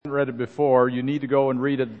read it before, you need to go and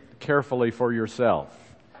read it carefully for yourself.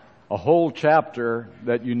 A whole chapter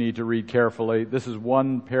that you need to read carefully. This is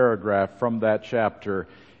one paragraph from that chapter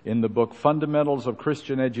in the book Fundamentals of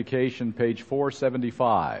Christian Education, page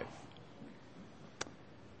 475.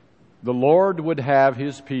 The Lord would have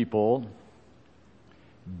His people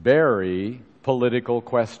bury political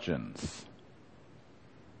questions.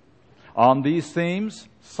 On these themes,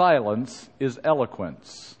 silence is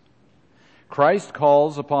eloquence. Christ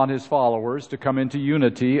calls upon His followers to come into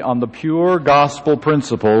unity on the pure gospel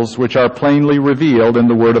principles which are plainly revealed in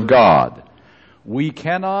the Word of God. We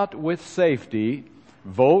cannot with safety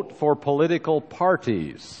vote for political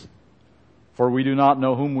parties, for we do not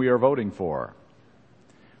know whom we are voting for.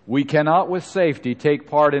 We cannot with safety take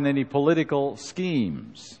part in any political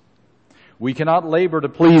schemes. We cannot labor to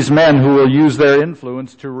please men who will use their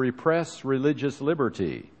influence to repress religious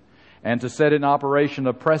liberty and to set in operation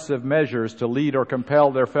oppressive measures to lead or compel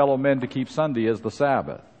their fellow men to keep Sunday as the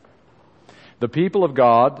Sabbath. The people of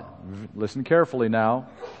God, listen carefully now,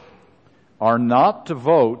 are not to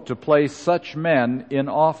vote to place such men in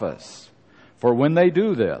office. For when they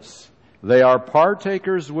do this, they are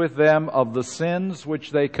partakers with them of the sins which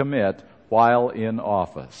they commit while in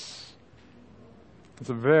office. It's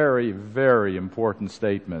a very, very important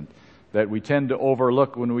statement that we tend to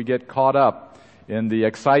overlook when we get caught up in the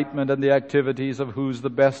excitement and the activities of who's the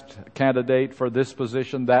best candidate for this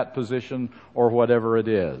position, that position, or whatever it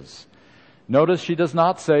is. Notice she does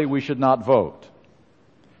not say we should not vote.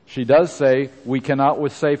 She does say we cannot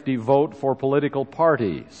with safety vote for political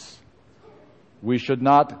parties. We should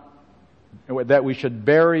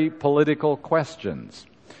bury political questions.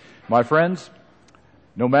 My friends,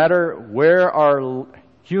 no matter where our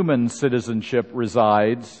human citizenship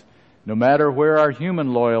resides, no matter where our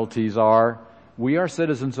human loyalties are, we are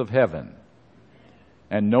citizens of heaven.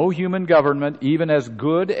 And no human government, even as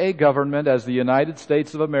good a government as the United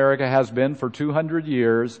States of America has been for 200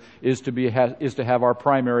 years, is to have our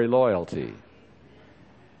primary loyalty.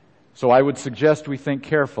 So I would suggest we think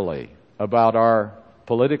carefully about our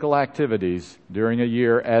political activities during a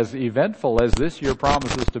year as eventful as this year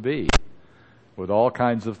promises to be, with all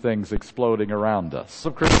kinds of things exploding around us.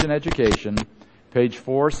 Of Christian Education, page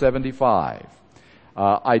 475.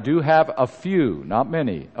 I do have a few, not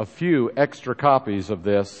many, a few extra copies of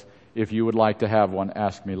this. If you would like to have one,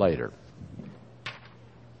 ask me later.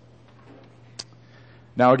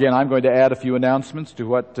 Now again, I'm going to add a few announcements to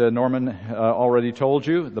what Norman already told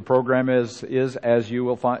you. The program is as you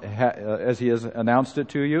will find, as he has announced it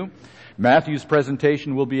to you. Matthew's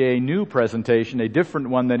presentation will be a new presentation, a different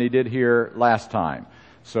one than he did here last time.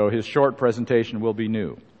 So his short presentation will be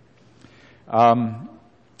new.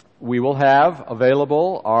 We will have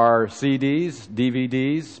available our CDs,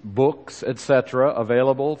 DVDs, books, etc.,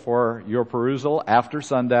 available for your perusal after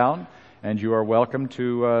sundown, and you are welcome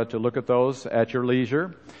to look at those at your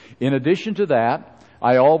leisure. In addition to that,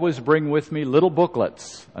 I always bring with me little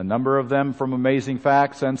booklets, a number of them from Amazing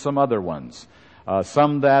Facts and some other ones.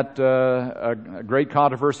 Some that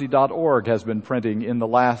GreatControversy.org has been printing in the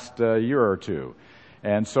last year or two.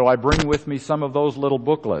 And so I bring with me some of those little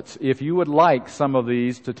booklets. If you would like some of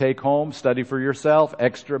these to take home, study for yourself,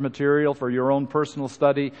 extra material for your own personal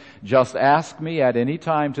study, just ask me at any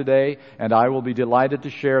time today, and I will be delighted to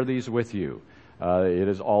share these with you. It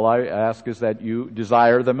is all I ask is that you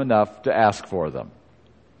desire them enough to ask for them.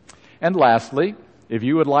 And lastly, if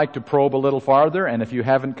you would like to probe a little farther, and if you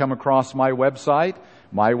haven't come across my website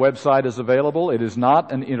is available. It is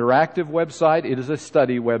not an interactive website. It is a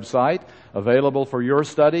study website available for your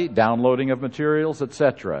study, downloading of materials,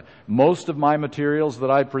 etc. Most of my materials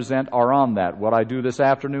that I present are on that. What I do this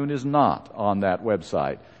afternoon is not on that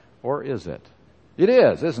website. Or is it? It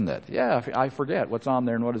is, isn't it? Yeah, I forget what's on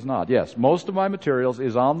there and what is not. Yes, most of my materials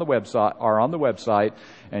are on the website,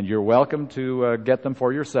 and you're welcome to get them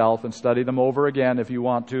for yourself and study them over again if you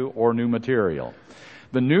want to, or new material.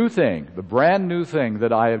 The new thing, the brand new thing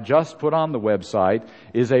that I have just put on the website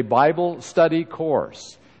is a Bible study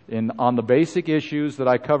course on the basic issues that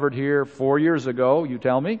I covered here 4 years ago, you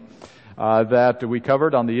tell me, that we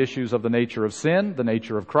covered on the issues of the nature of sin, the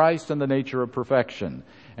nature of Christ, and the nature of perfection.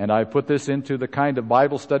 And I put this into the kind of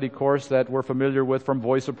Bible study course that we're familiar with from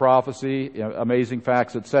Voice of Prophecy, Amazing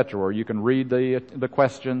Facts, etc., where you can read the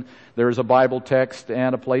question, there is a Bible text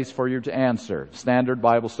and a place for you to answer, standard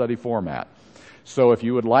Bible study format. So if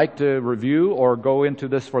you would like to review or go into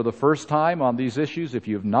this for the first time on these issues, if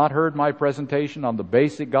you've not heard my presentation on the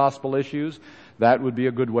basic gospel issues, that would be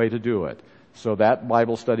a good way to do it. So that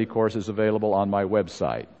Bible study course is available on my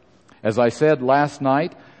website. As I said last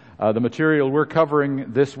night, the material we're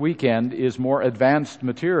covering this weekend is more advanced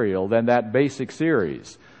material than that basic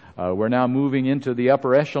series. We're now moving into the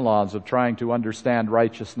upper echelons of trying to understand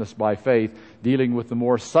righteousness by faith, dealing with the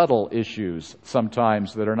more subtle issues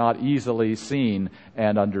sometimes that are not easily seen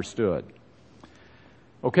and understood.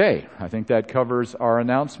 Okay, I think that covers our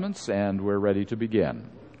announcements, and we're ready to begin.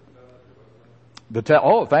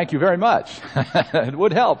 Thank you very much. It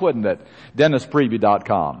would help, wouldn't it?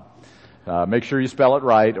 DennisPriebe.com. Make sure you spell it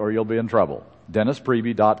right or you'll be in trouble.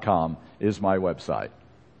 DennisPriebe.com is my website.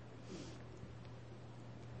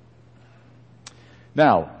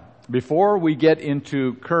 Now, before we get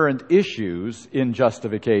into current issues in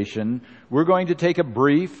justification, we're going to take a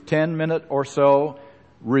brief 10-minute or so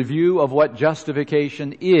review of what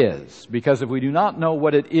justification is. Because if we do not know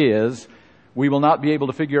what it is, we will not be able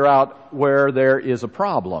to figure out where there is a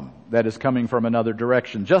problem that is coming from another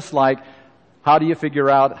direction. Just like, how do you figure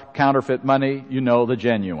out counterfeit money? You know the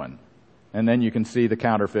genuine. And then you can see the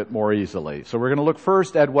counterfeit more easily. So we're going to look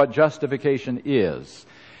first at what justification is.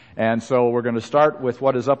 And so we're going to start with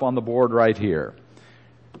what is up on the board right here.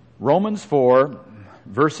 Romans 4,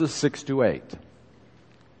 verses 6 to 8.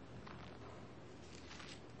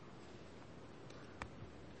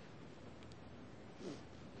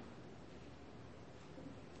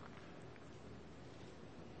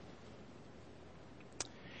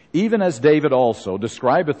 Even as David also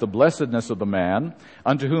describeth the blessedness of the man,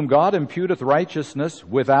 unto whom God imputeth righteousness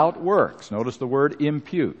without works. Notice the word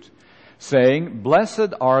impute. Saying,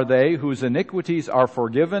 blessed are they whose iniquities are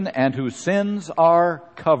forgiven and whose sins are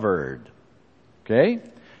covered. Okay?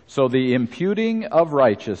 So the imputing of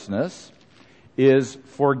righteousness is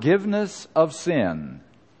forgiveness of sin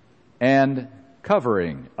and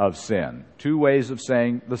covering of sin. Two ways of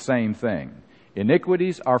saying the same thing.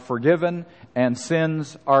 Iniquities are forgiven and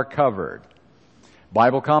sins are covered.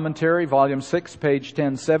 Bible Commentary, Volume 6, page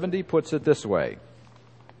 1070, puts it this way.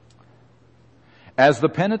 As the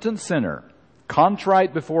penitent sinner,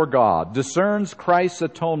 contrite before God, discerns Christ's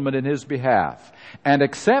atonement in his behalf, and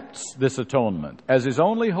accepts this atonement as his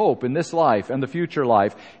only hope in this life and the future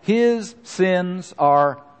life, his sins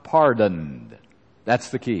are pardoned. That's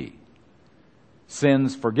the key.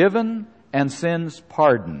 Sins forgiven and sins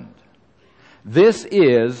pardoned. This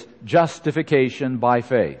is justification by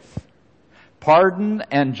faith. Pardon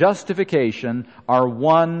and justification are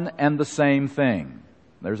one and the same thing.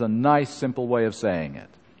 There's a nice, simple way of saying it.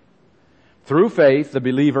 Through faith, the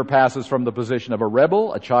believer passes from the position of a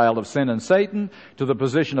rebel, a child of sin and Satan, to the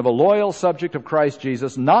position of a loyal subject of Christ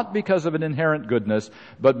Jesus, not because of an inherent goodness,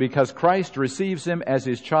 but because Christ receives him as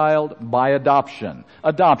his child by adoption.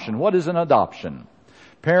 Adoption. What is an adoption?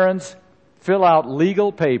 Parents fill out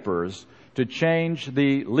legal papers to change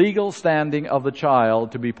the legal standing of the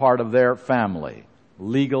child to be part of their family.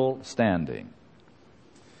 Legal standing.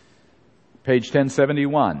 Page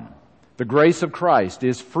 1071. The grace of Christ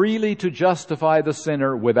is freely to justify the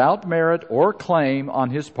sinner without merit or claim on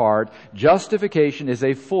his part. Justification is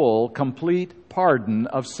a full, complete pardon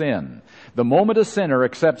of sin. The moment a sinner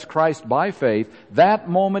accepts Christ by faith, that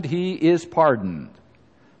moment he is pardoned.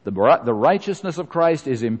 The righteousness of Christ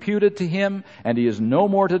is imputed to him, and he is no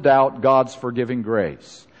more to doubt God's forgiving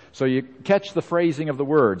grace. So you catch the phrasing of the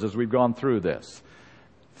words as we've gone through this.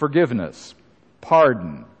 Forgiveness,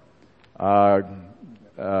 pardon,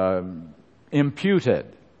 imputed.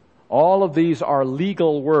 All of these are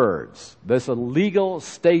legal words. This is a legal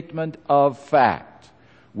statement of fact.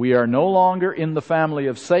 We are no longer in the family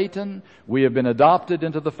of Satan. We have been adopted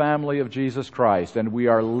into the family of Jesus Christ, and we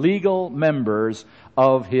are legal members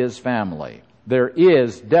of his family. There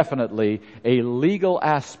is definitely a legal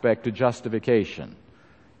aspect to justification.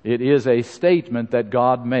 It is a statement that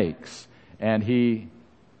God makes, and he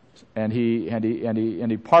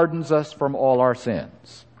pardons us from all our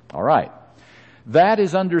sins. All right. That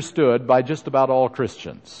is understood by just about all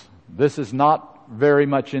Christians. This is not very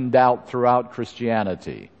much in doubt throughout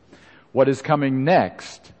Christianity. What is coming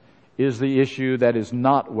next is the issue that is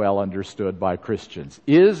not well understood by Christians.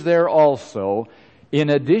 Is there also, in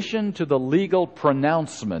addition to the legal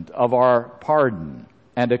pronouncement of our pardon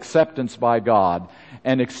and acceptance by God,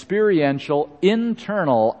 an experiential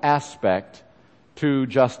internal aspect to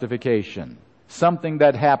justification? Something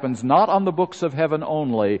that happens not on the books of heaven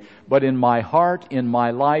only, but in my heart, in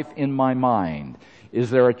my life, in my mind. Is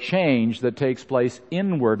there a change that takes place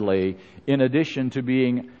inwardly in addition to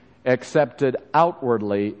being accepted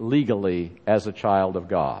outwardly, legally, as a child of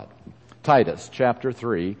God? Titus chapter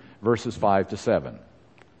 3, verses 5 to 7.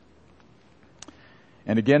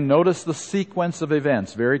 And again, notice the sequence of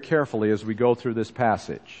events very carefully as we go through this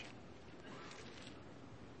passage.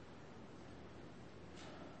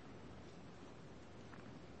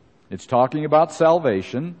 It's talking about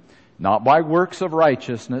salvation, not by works of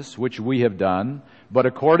righteousness, which we have done, But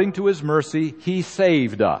according to His mercy, He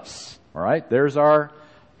saved us. All right, there's our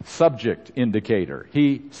subject indicator.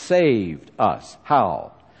 He saved us.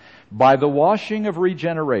 How? By the washing of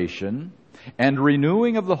regeneration and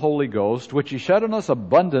renewing of the Holy Ghost, which He shed on us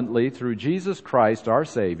abundantly through Jesus Christ our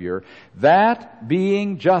Savior, that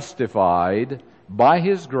being justified by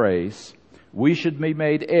His grace, we should be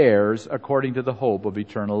made heirs according to the hope of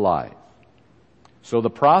eternal life. So the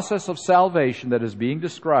process of salvation that is being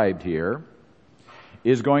described here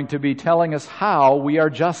is going to be telling us how we are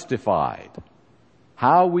justified,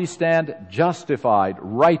 how we stand justified,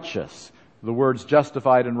 righteous. The words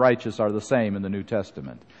justified and righteous are the same in the New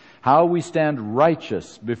Testament. How we stand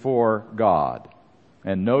righteous before God.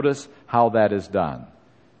 And notice how that is done.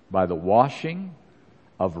 By the washing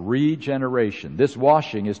of regeneration. This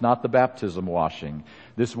washing is not the baptism washing.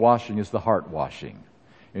 This washing is the heart washing,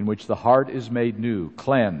 in which the heart is made new,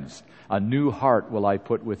 cleansed. A new heart will I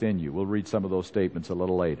put within you. We'll read some of those statements a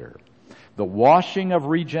little later. The washing of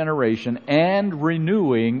regeneration and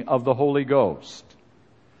renewing of the Holy Ghost.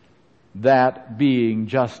 That being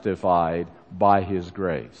justified by His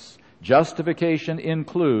grace. Justification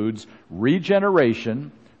includes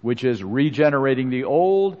regeneration, which is regenerating the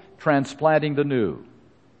old, transplanting the new,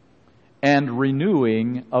 and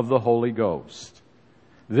renewing of the Holy Ghost.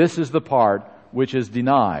 This is the part which is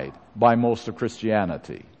denied by most of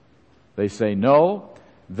Christianity. They say, no,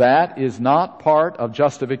 that is not part of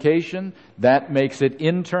justification. That makes it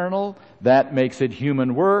internal. That makes it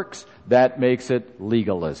human works. That makes it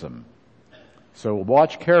legalism. So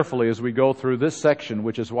watch carefully as we go through this section,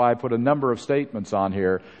 which is why I put a number of statements on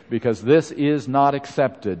here, because this is not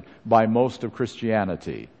accepted by most of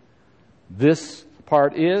Christianity. This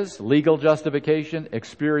part is legal justification,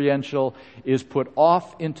 experiential is put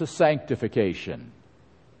off into sanctification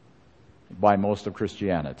by most of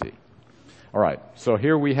Christianity. All right, so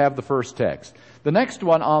here we have the first text. The next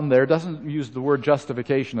one on there doesn't use the word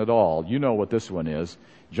justification at all. You know what this one is.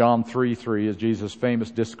 John 3:3 is Jesus' famous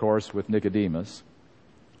discourse with Nicodemus.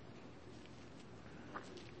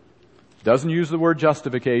 Doesn't use the word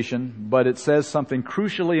justification, but it says something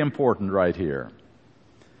crucially important right here.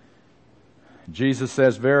 Jesus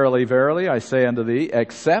says, "Verily, verily, I say unto thee,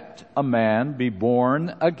 except a man be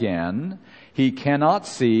born again, he cannot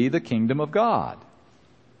see the kingdom of God."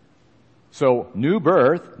 So, new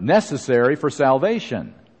birth, necessary for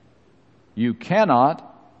salvation. You cannot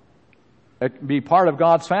be part of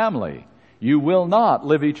God's family. You will not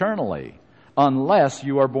live eternally unless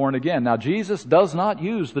you are born again. Now, Jesus does not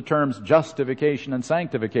use the terms justification and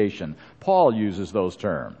sanctification. Paul uses those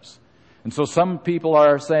terms. And so some people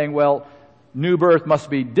are saying, well, new birth must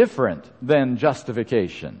be different than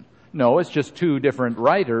justification. No, it's just two different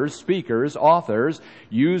writers, speakers, authors,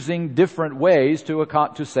 using different ways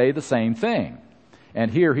to say the same thing. And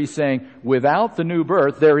here he's saying, without the new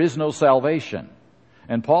birth, there is no salvation.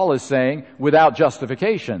 And Paul is saying, without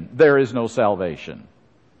justification, there is no salvation.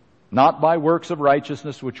 Not by works of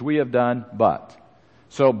righteousness which we have done, but.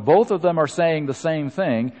 So both of them are saying the same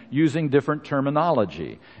thing using different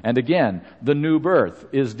terminology. And again, the new birth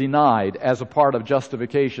is denied as a part of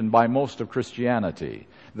justification by most of Christianity.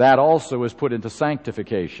 That also is put into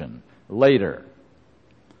sanctification later.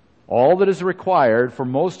 All that is required for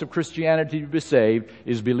most of Christianity to be saved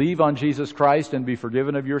is believe on Jesus Christ and be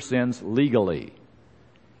forgiven of your sins legally.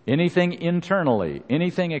 Anything internally,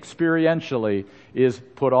 anything experientially is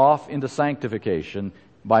put off into sanctification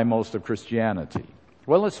by most of Christianity.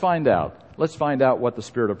 Well, let's find out. Let's find out what the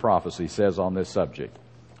Spirit of prophecy says on this subject.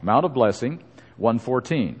 Mount of Blessing,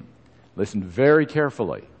 1:14. Listen very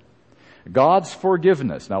carefully. God's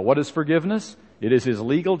forgiveness. Now, what is forgiveness? It is His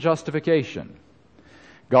legal justification.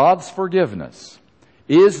 God's forgiveness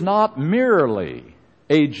is not merely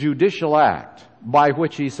a judicial act by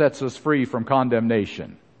which He sets us free from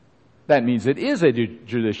condemnation. That means it is a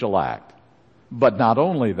judicial act. But not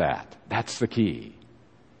only that. That's the key.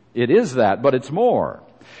 It is that, but it's more.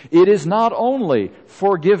 It is not only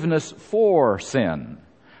forgiveness for sin,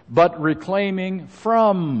 but reclaiming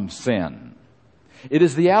from sin. It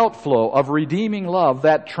is the outflow of redeeming love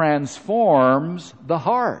that transforms the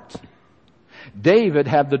heart. David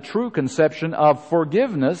had the true conception of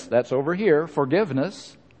forgiveness, that's over here,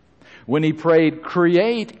 forgiveness, when he prayed,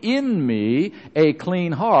 "Create in me a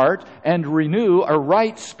clean heart and renew a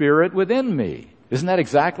right spirit within me." Isn't that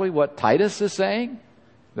exactly what Titus is saying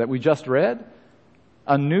that we just read?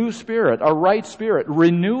 A new spirit, a right spirit,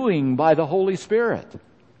 renewing by the Holy Spirit.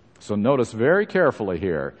 So notice very carefully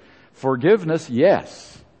here. Forgiveness,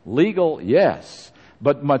 yes. Legal, yes.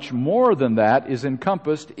 But much more than that is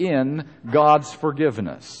encompassed in God's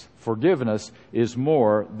forgiveness. Forgiveness is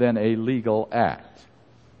more than a legal act.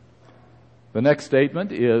 The next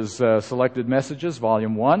statement is Selected Messages,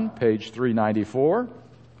 Volume 1, page 394.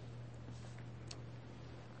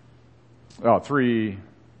 Oh,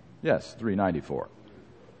 394.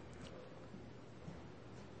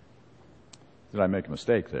 Did I make a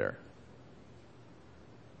mistake there?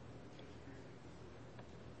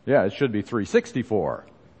 Yeah, it should be 364.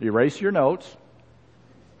 Erase your notes.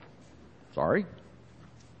 Sorry.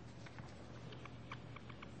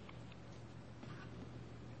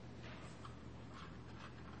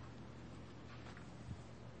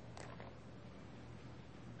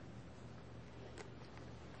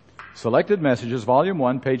 Selected Messages, Volume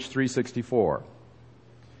 1, page 364.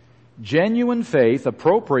 Genuine faith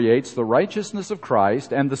appropriates the righteousness of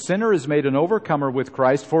Christ, and the sinner is made an overcomer with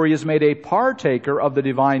Christ, for he is made a partaker of the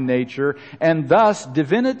divine nature, and thus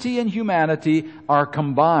divinity and humanity are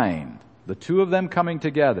combined, the two of them coming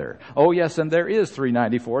together. Oh yes, and there is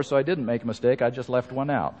 394, so I didn't make a mistake, I just left one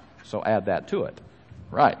out. So add that to it.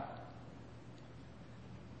 Right.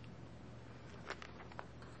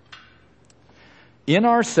 In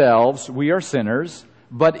ourselves we are sinners,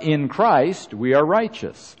 but in Christ we are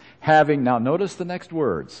righteous. Now notice the next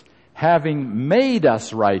words. Having made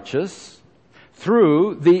us righteous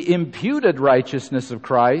through the imputed righteousness of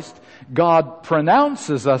Christ, God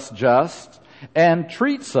pronounces us just and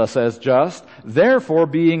treats us as just. Therefore,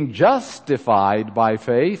 being justified by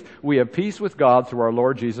faith, we have peace with God through our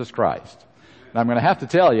Lord Jesus Christ. Now I'm going to have to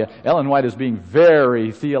tell you, Ellen White is being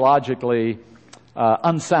very theologically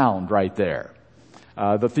unsound right there.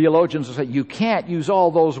 The theologians will say, you can't use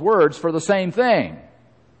all those words for the same thing.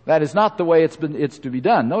 That is not the way it's to be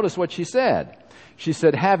done. Notice what she said. She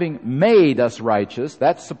said, having made us righteous,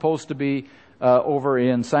 that's supposed to be over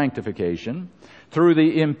in sanctification. Through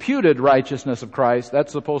the imputed righteousness of Christ,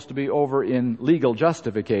 that's supposed to be over in legal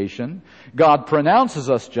justification. God pronounces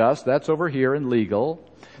us just, that's over here in legal.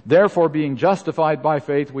 Therefore, being justified by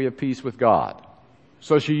faith, we have peace with God.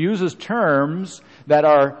 So she uses terms that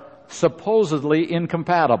are supposedly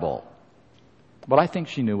incompatible. But I think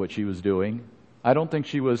she knew what she was doing. I don't think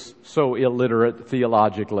she was so illiterate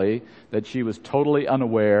theologically that she was totally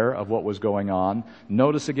unaware of what was going on.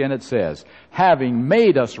 Notice again it says, having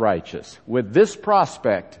made us righteous with this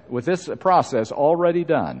process already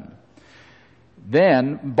done,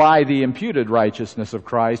 then by the imputed righteousness of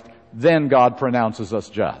Christ, then God pronounces us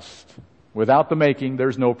just. Without the making,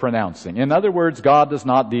 there's no pronouncing. In other words, God does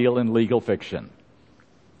not deal in legal fiction.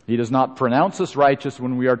 He does not pronounce us righteous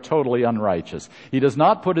when we are totally unrighteous. He does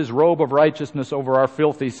not put His robe of righteousness over our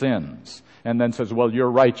filthy sins and then says, well, you're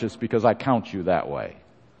righteous because I count you that way.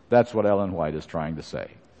 That's what Ellen White is trying to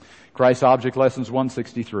say. Christ's Object Lessons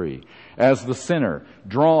 163. As the sinner,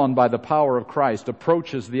 drawn by the power of Christ,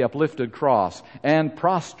 approaches the uplifted cross and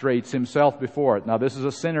prostrates himself before it. Now, this is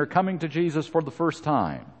a sinner coming to Jesus for the first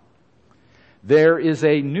time. There is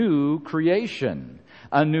a new creation.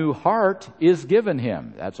 A new heart is given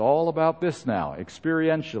him. That's all about this now,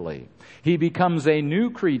 experientially. He becomes a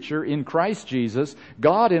new creature in Christ Jesus.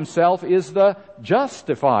 God Himself is the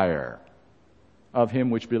justifier of him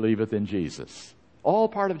which believeth in Jesus. All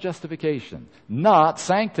part of justification, not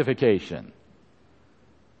sanctification.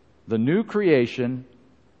 The new creation,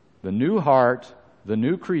 the new heart, the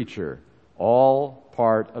new creature, all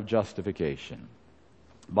part of justification.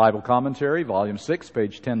 Bible Commentary, Volume 6,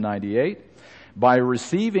 page 1098. By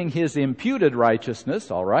receiving His imputed righteousness,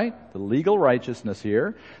 all right, the legal righteousness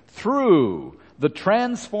here, through the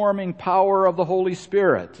transforming power of the Holy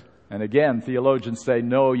Spirit. And again, theologians say,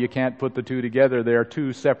 no, you can't put the two together. They are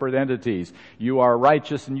two separate entities. You are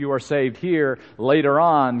righteous and you are saved here. Later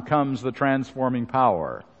on comes the transforming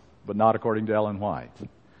power, but not according to Ellen White.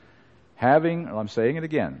 I'm saying it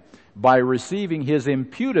again, by receiving His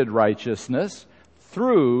imputed righteousness,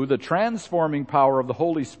 through the transforming power of the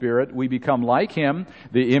Holy Spirit, we become like Him.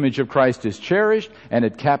 The image of Christ is cherished, and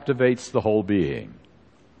it captivates the whole being.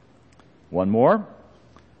 One more.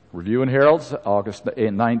 Review and Heralds, August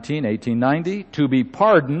 19, 1890. To be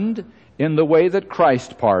pardoned in the way that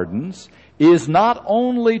Christ pardons is not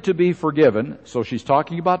only to be forgiven, so she's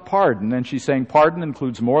talking about pardon, and she's saying pardon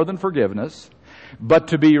includes more than forgiveness, but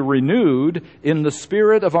to be renewed in the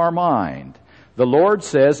spirit of our mind. The Lord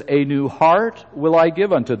says, a new heart will I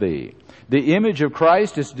give unto thee. The image of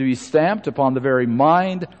Christ is to be stamped upon the very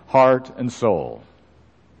mind, heart, and soul.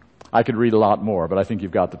 I could read a lot more, but I think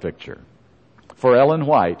you've got the picture. For Ellen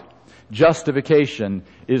White, justification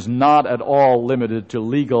is not at all limited to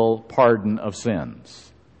legal pardon of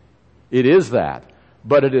sins. It is that,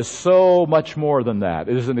 But it is so much more than that.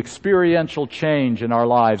 It is an experiential change in our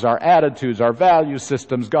lives, our attitudes, our value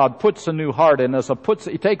systems. God puts a new heart in us.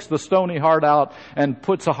 He takes the stony heart out and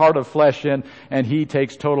puts a heart of flesh in, and He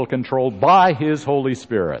takes total control by His Holy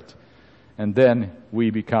Spirit. And then we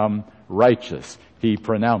become righteous. He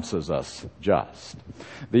pronounces us just.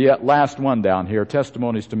 The last one down here,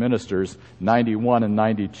 Testimonies to Ministers, 91 and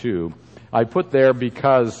 92. I put there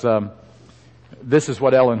because this is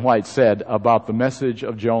what Ellen White said about the message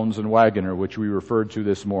of Jones and Wagoner, which we referred to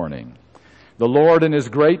this morning. The Lord in His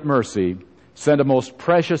great mercy sent a most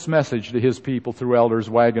precious message to His people through elders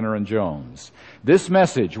Wagoner and Jones. This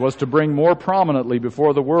message was to bring more prominently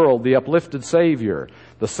before the world the uplifted Savior,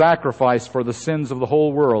 the sacrifice for the sins of the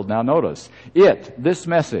whole world. Now notice, this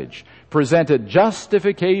message, presented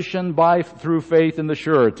justification through faith in the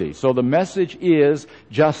surety. So the message is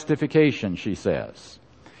justification, she says.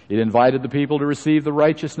 It invited the people to receive the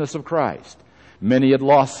righteousness of Christ. Many had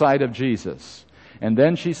lost sight of Jesus. And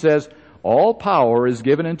then she says, all power is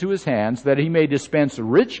given into His hands that He may dispense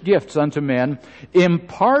rich gifts unto men,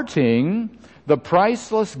 imparting the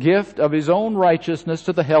priceless gift of His own righteousness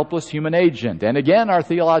to the helpless human agent. And again, our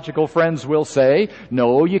theological friends will say,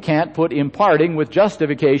 no, you can't put imparting with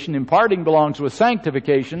justification. Imparting belongs with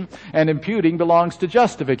sanctification, and imputing belongs to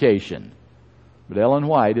justification. But Ellen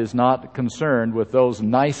White is not concerned with those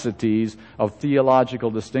niceties of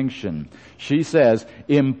theological distinction. She says,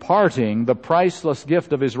 imparting the priceless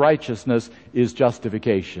gift of His righteousness is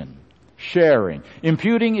justification. Sharing.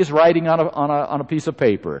 Imputing is writing on a piece of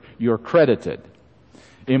paper. You're credited.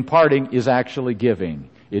 Imparting is actually giving.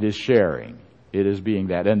 It is sharing. It is being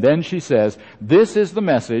that. And then she says, this is the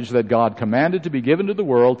message that God commanded to be given to the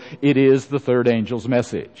world. It is the third angel's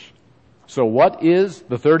message. So what is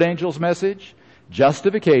the third angel's message?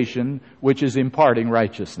 Justification, which is imparting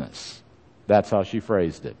righteousness. That's how she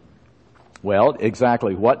phrased it. Well,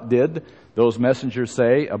 exactly what did those messengers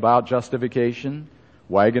say about justification?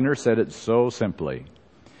 Wagoner said it so simply.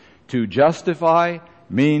 To justify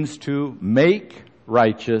means to make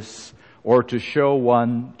righteous or to show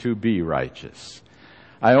one to be righteous.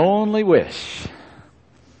 I only wish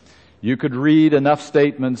you could read enough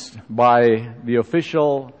statements by the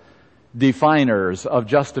official definers of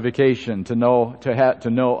justification to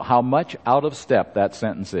know how much out of step that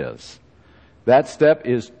sentence is. That step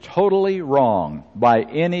is totally wrong by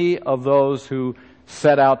any of those who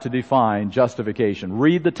set out to define justification.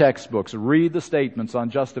 Read the textbooks, read the statements on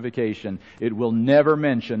justification. It will never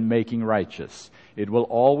mention making righteous. It will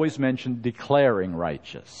always mention declaring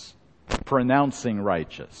righteous, pronouncing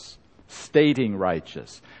righteous, stating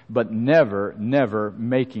righteous, but never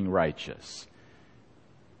making righteous.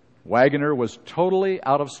 Wagoner was totally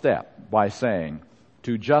out of step by saying,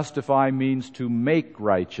 to justify means to make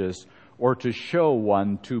righteous or to show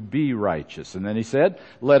one to be righteous. And then he said,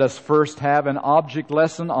 let us first have an object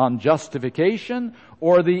lesson on justification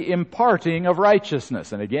or the imparting of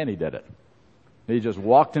righteousness. And again he did it. He just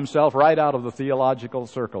walked himself right out of the theological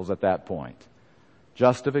circles at that point.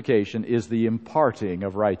 Justification is the imparting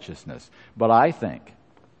of righteousness. But I think,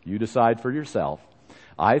 you decide for yourself,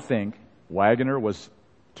 I think Wagoner was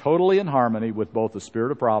totally in harmony with both the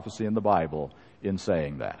spirit of prophecy and the Bible in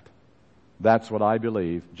saying that. That's what I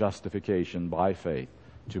believe justification by faith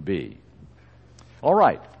to be. All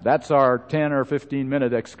right, that's our 10 or 15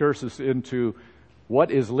 minute excursus into what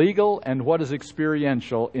is legal and what is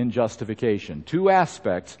experiential in justification. Two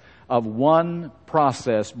aspects of one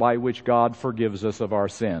process by which God forgives us of our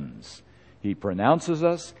sins. He pronounces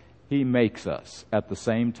us, He makes us at the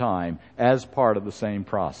same time as part of the same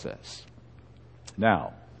process.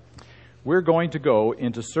 Now, we're going to go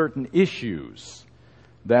into certain issues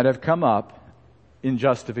that have come up in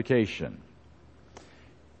justification.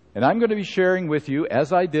 And I'm going to be sharing with you,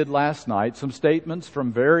 as I did last night, some statements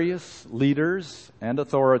from various leaders and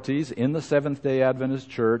authorities in the Seventh-day Adventist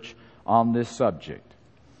Church on this subject.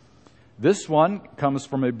 This one comes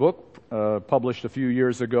from a book published a few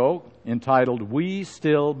years ago entitled We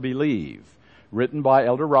Still Believe, written by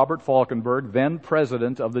Elder Robert Falkenberg, then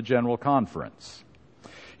president of the General Conference.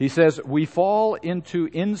 He says, we fall into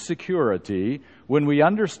insecurity when we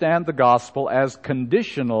understand the gospel as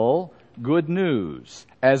conditional good news,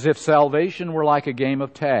 as if salvation were like a game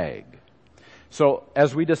of tag. So,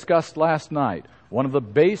 as we discussed last night, one of the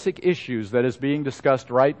basic issues that is being discussed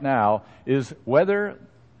right now is whether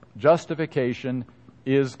justification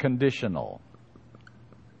is conditional.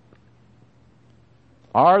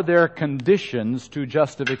 Are there conditions to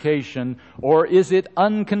justification, or is it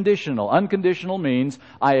unconditional? Unconditional means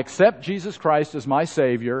I accept Jesus Christ as my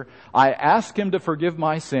Savior. I ask Him to forgive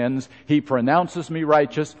my sins. He pronounces me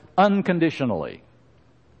righteous unconditionally.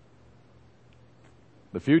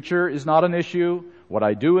 The future is not an issue. What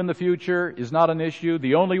I do in the future is not an issue.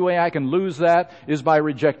 The only way I can lose that is by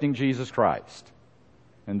rejecting Jesus Christ.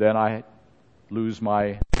 And then I lose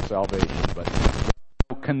my salvation. But there are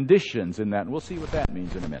no conditions in that. And we'll see what that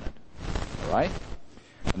means in a minute. All right?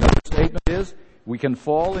 Another statement is, we can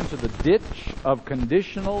fall into the ditch of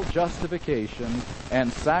conditional justification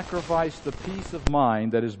and sacrifice the peace of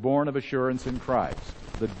mind that is born of assurance in Christ.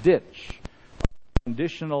 The ditch of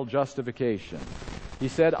conditional justification. He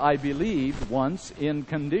said, I believed once in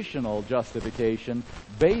conditional justification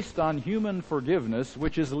based on human forgiveness,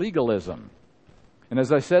 which is legalism. And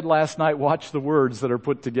as I said last night, watch the words that are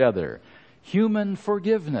put together. Human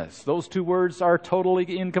forgiveness. Those two words are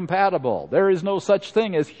totally incompatible. There is no such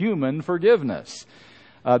thing as human forgiveness.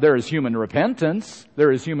 There is human repentance,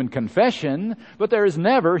 there is human confession, but there is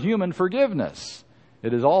never human forgiveness.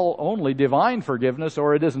 It is all only divine forgiveness,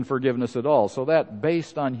 or it isn't forgiveness at all. So that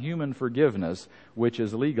based on human forgiveness, which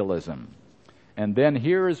is legalism. And then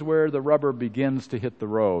here is where the rubber begins to hit the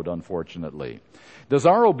road, unfortunately. Does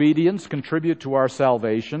our obedience contribute to our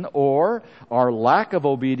salvation, or our lack of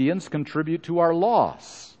obedience contribute to our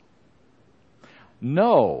loss?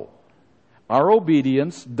 No. Our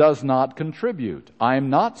obedience does not contribute. I am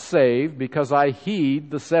not saved because I heed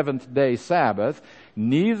the seventh-day Sabbath.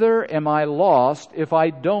 Neither am I lost if I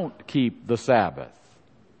don't keep the Sabbath.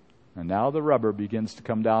 And now the rubber begins to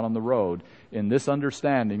come down on the road in this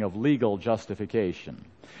understanding of legal justification.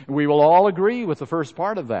 We will all agree with the first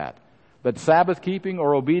part of that Sabbath keeping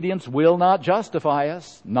or obedience will not justify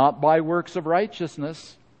us, not by works of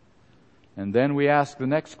righteousness. And then we ask the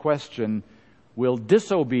next question, will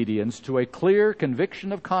disobedience to a clear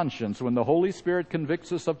conviction of conscience when the Holy Spirit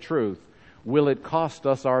convicts us of truth, will it cost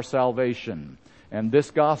us our salvation? And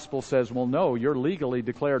this gospel says, well, no, you're legally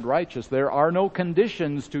declared righteous. There are no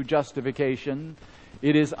conditions to justification.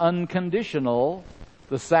 It is unconditional.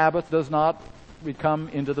 The Sabbath does not come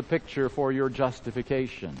into the picture for your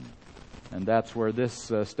justification. And that's where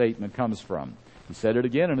this statement comes from. He said it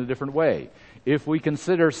again in a different way. If we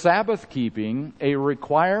consider Sabbath keeping a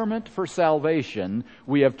requirement for salvation,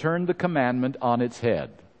 we have turned the commandment on its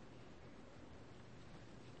head.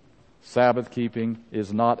 Sabbath keeping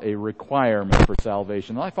is not a requirement for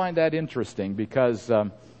salvation. And I find that interesting because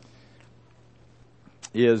there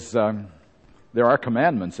are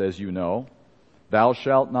commandments, as you know. Thou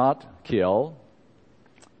shalt not kill.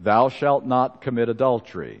 Thou shalt not commit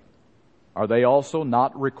adultery. Are they also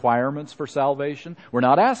not requirements for salvation? We're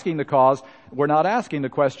not asking the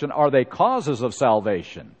question, are they causes of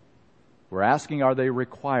salvation? We're asking, are they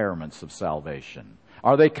requirements of salvation?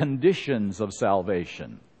 Are they conditions of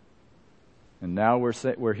salvation? And now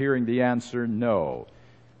we're hearing the answer, no.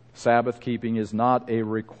 Sabbath keeping is not a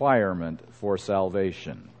requirement for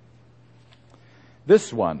salvation.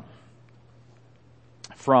 This one,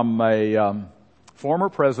 from a former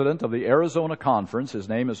president of the Arizona Conference, his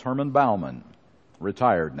name is Herman Bauman,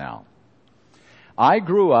 retired now. I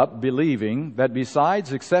grew up believing that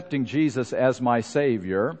besides accepting Jesus as my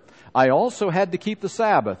Savior, I also had to keep the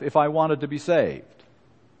Sabbath if I wanted to be saved.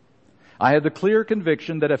 I had the clear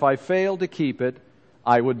conviction that if I failed to keep it,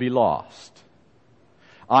 I would be lost.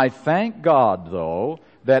 I thank God, though,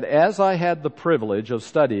 that as I had the privilege of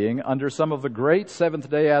studying under some of the great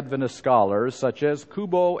Seventh-day Adventist scholars, such as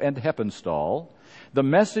Kubo and Heppenstall, the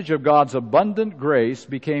message of God's abundant grace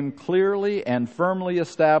became clearly and firmly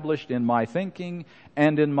established in my thinking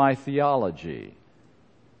and in my theology.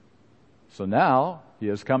 So now he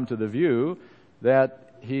has come to the view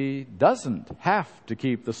that he doesn't have to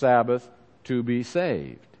keep the Sabbath to be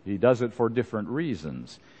saved. He does it for different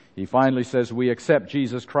reasons. He finally says, we accept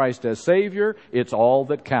Jesus Christ as Savior. It's all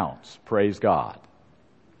that counts. Praise God.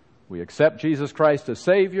 We accept Jesus Christ as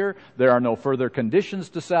Savior. There are no further conditions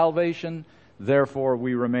to salvation. Therefore,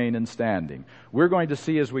 we remain in standing. We're going to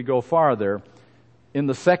see as we go farther in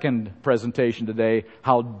the second presentation today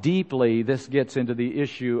how deeply this gets into the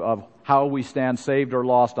issue of how we stand saved or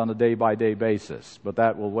lost on a day-by-day basis. But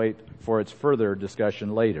that will wait for its further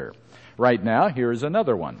discussion later. Right now, here's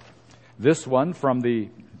another one. This one from the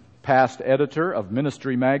past editor of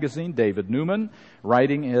Ministry Magazine, David Newman,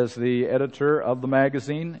 writing as the editor of the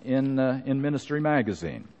magazine in Ministry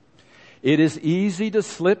Magazine. It is easy to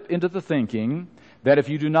slip into the thinking that if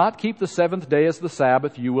you do not keep the seventh day as the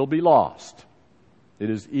Sabbath, you will be lost.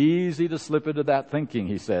 It is easy to slip into that thinking,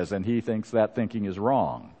 he says, and he thinks that thinking is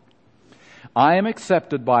wrong. I am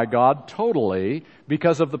accepted by God totally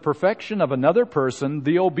because of the perfection of another person,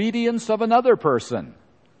 the obedience of another person.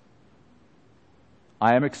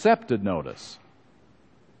 I am accepted, notice,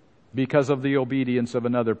 because of the obedience of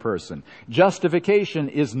another person. Justification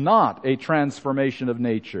is not a transformation of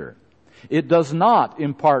nature. It does not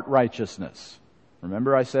impart righteousness.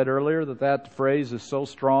 Remember I said earlier that phrase is so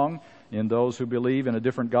strong in those who believe in a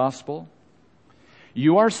different gospel?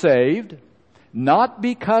 You are saved not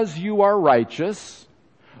because you are righteous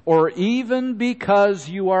or even because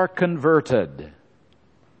you are converted.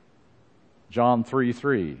 John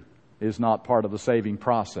 3:3 is not part of the saving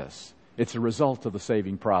process. It's a result of the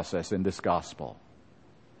saving process in this gospel.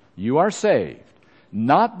 You are saved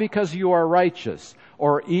not because you are righteous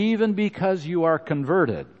or even because you are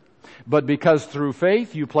converted, but because through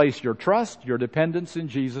faith you place your trust, your dependence in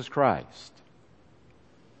Jesus Christ.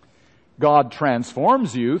 God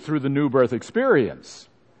transforms you through the new birth experience,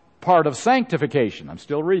 part of sanctification. I'm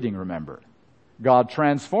still reading, remember. God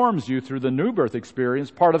transforms you through the new birth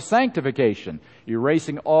experience, part of sanctification,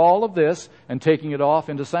 erasing all of this and taking it off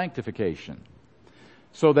into sanctification,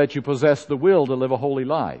 so that you possess the will to live a holy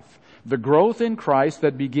life. The growth in Christ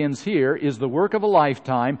that begins here is the work of a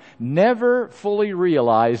lifetime, never fully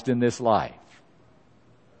realized in this life.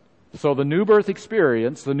 So the new birth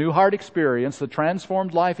experience, the new heart experience, the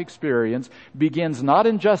transformed life experience begins not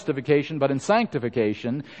in justification but in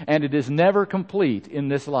sanctification, and it is never complete in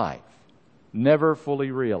this life, never fully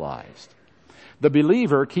realized. The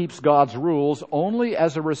believer keeps God's rules only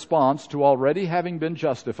as a response to already having been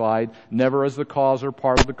justified, never as the cause or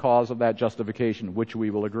part of the cause of that justification, which we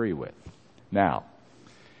will agree with. Now,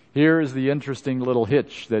 here is the interesting little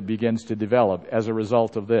hitch that begins to develop as a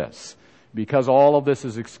result of this. Because all of this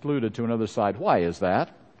is excluded to another side. Why is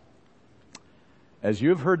that? As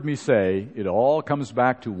you've heard me say, it all comes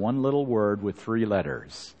back to one little word with 3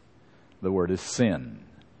 letters. The word is sin.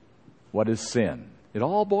 What is sin? It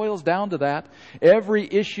all boils down to that. Every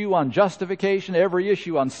issue on justification, every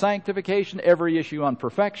issue on sanctification, every issue on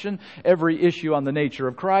perfection, every issue on the nature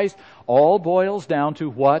of Christ, all boils down to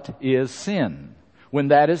what is sin. When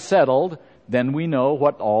that is settled, then we know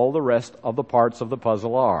what all the rest of the parts of the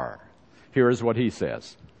puzzle are. Here is what he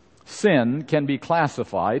says. Sin can be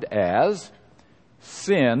classified as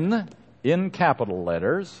sin in capital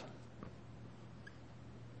letters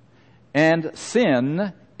and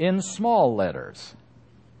sin in small letters.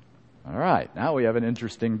 All right, now we have an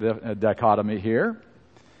interesting dichotomy here.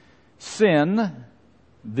 Sin,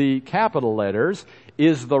 the capital letters,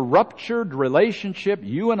 is the ruptured relationship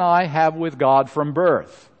you and I have with God from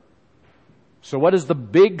birth. So what is the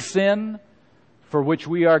big sin for which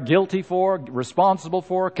we are guilty for, responsible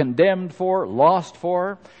for, condemned for, lost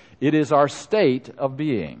for? It is our state of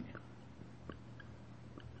being.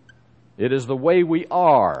 It is the way we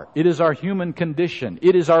are. It is our human condition.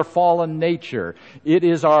 It is our fallen nature. It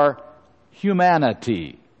is our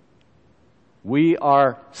humanity. We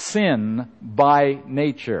are sin by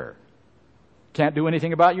nature. Can't do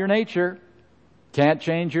anything about your nature. Can't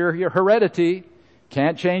change your heredity.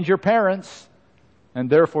 Can't change your parents. And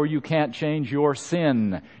therefore you can't change your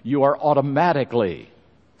sin. You are automatically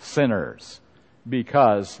sinners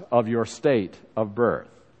because of your state of birth.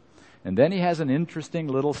 And then he has an interesting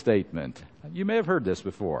little statement. You may have heard this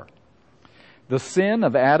before. The sin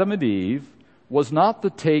of Adam and Eve was not the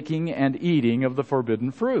taking and eating of the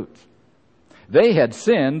forbidden fruit. They had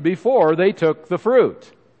sinned before they took the fruit.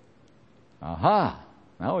 Aha!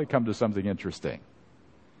 Now we come to something interesting.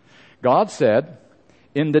 God said,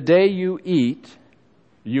 "In the day you eat,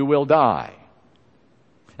 you will die."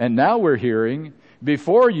 And now we're hearing,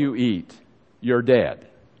 before you eat, you're dead.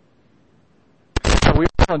 Now we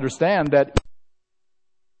understand that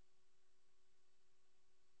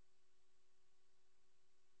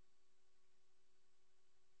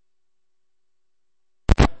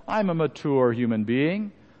I'm a mature human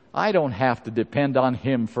being. I don't have to depend on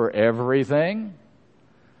Him for everything.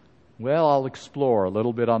 Well, I'll explore a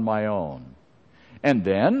little bit on my own. And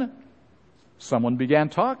then someone began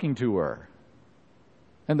talking to her.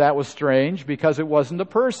 And that was strange because it wasn't a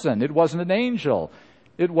person. It wasn't an angel.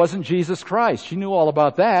 It wasn't Jesus Christ. She knew all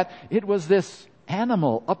about that. It was this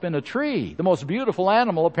animal up in a tree. The most beautiful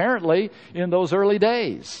animal, apparently, in those early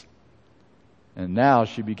days. And now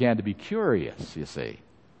she began to be curious, you see.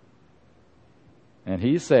 And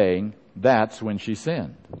he's saying that's when she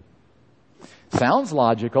sinned. Sounds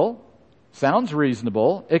logical. Sounds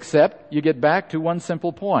reasonable, except you get back to one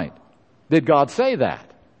simple point. Did God say that?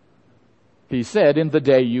 He said, "In the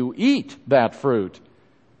day you eat that fruit,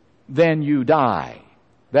 then you die."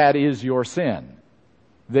 That is your sin.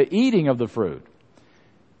 The eating of the fruit.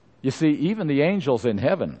 You see, even the angels in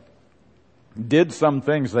heaven did some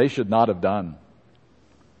things they should not have done.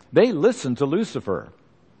 They listened to Lucifer.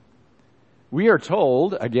 We are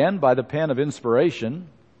told, again by the pen of inspiration,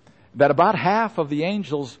 that about half of the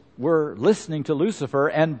angels were listening to Lucifer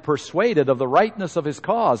and persuaded of the rightness of his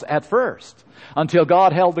cause at first, until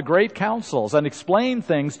God held the great councils and explained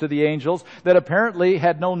things to the angels that apparently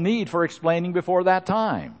had no need for explaining before that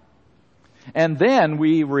time. And then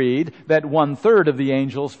we read that 1/3 of the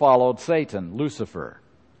angels followed Satan, Lucifer.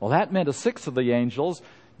 Well, that meant 1/6 of the angels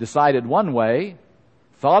decided one way,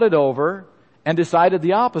 thought it over, and decided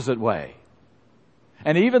the opposite way.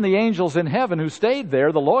 And even the angels in heaven who stayed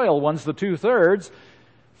there, the loyal ones, the 2/3,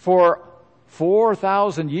 for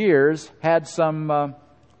 4,000 years had some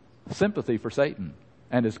sympathy for Satan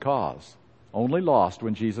and his cause. Only lost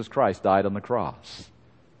when Jesus Christ died on the cross.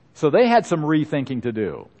 So they had some rethinking to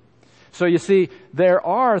do. So you see, there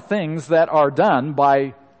are things that are done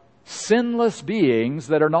by sinless beings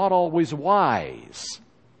that are not always wise.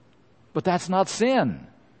 But that's not sin.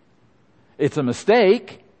 It's a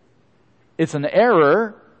mistake. It's an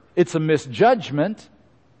error. It's a misjudgment.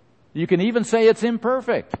 You can even say it's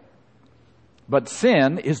imperfect. But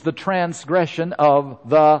sin is the transgression of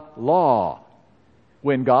the law.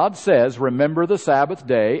 When God says, remember the Sabbath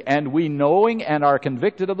day, and we knowing and are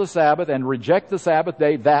convicted of the Sabbath and reject the Sabbath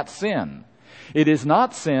day, that's sin. It is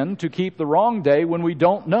not sin to keep the wrong day when we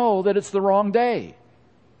don't know that it's the wrong day.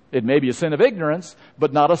 It may be a sin of ignorance,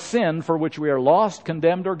 but not a sin for which we are lost,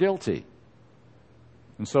 condemned, or guilty.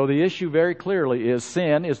 And so the issue very clearly is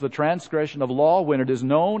sin is the transgression of law when it is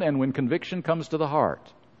known and when conviction comes to the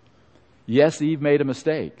heart. Yes, Eve made a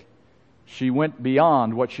mistake. She went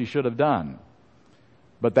beyond what she should have done.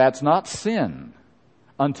 But that's not sin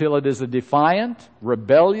until it is a defiant,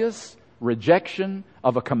 rebellious rejection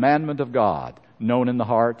of a commandment of God, known in the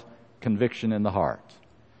heart, conviction in the heart.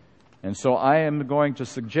 And so I am going to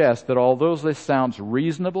suggest that although this sounds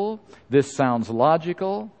reasonable, this sounds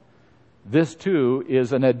logical, this too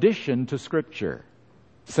is an addition to Scripture,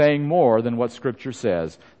 saying more than what Scripture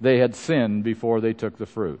says. They had sinned before they took the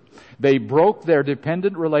fruit. They broke their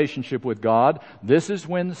dependent relationship with God. This is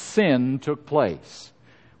when sin took place.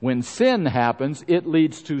 When sin happens, it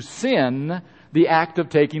leads to sin, the act of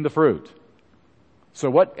taking the fruit. So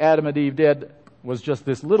what Adam and Eve did was just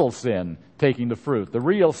this little sin, taking the fruit. The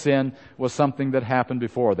real sin was something that happened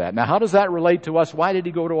before that. Now, how does that relate to us? Why did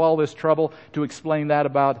he go to all this trouble to explain that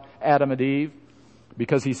about Adam and Eve?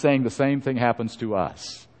 Because he's saying the same thing happens to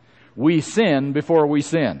us. We sin before we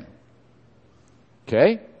sin.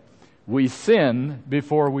 Okay? We sin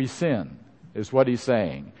before we sin, is what he's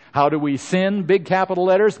saying. How do we sin? Big capital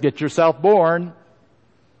letters. Get yourself born.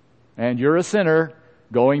 And you're a sinner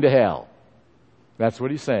going to hell. That's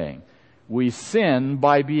what he's saying. We sin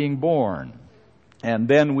by being born. And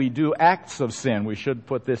then we do acts of sin. We should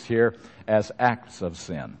put this here as acts of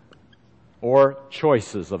sin. Or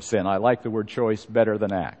choices of sin. I like the word choice better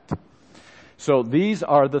than act. So these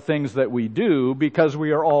are the things that we do because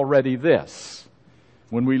we are already this.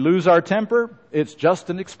 When we lose our temper, it's just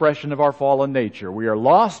an expression of our fallen nature. We are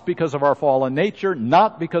lost because of our fallen nature,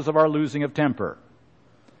 not because of our losing of temper.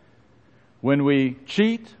 When we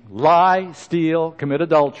cheat, lie, steal, commit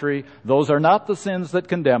adultery, those are not the sins that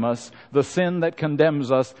condemn us. The sin that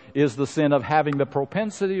condemns us is the sin of having the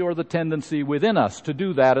propensity or the tendency within us to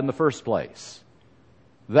do that in the first place.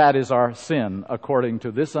 That is our sin according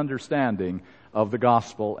to this understanding of the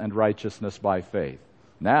gospel and righteousness by faith.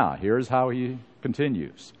 Now, here's how he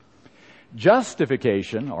continues.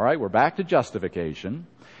 Justification, all right, we're back to justification,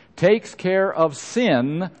 takes care of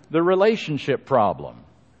sin, the relationship problem.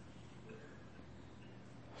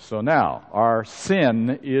 So now, our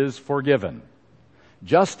sin is forgiven.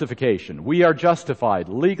 Justification, we are justified,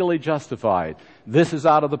 legally justified. This is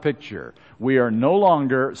out of the picture. We are no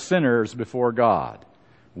longer sinners before God.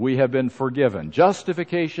 We have been forgiven.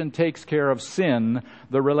 Justification takes care of sin,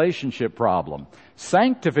 the relationship problem.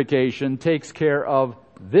 Sanctification takes care of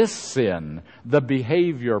this sin, the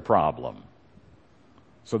behavior problem.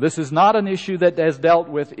 So this is not an issue that is dealt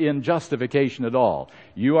with in justification at all.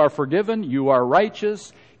 You are forgiven, you are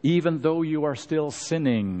righteous, even though you are still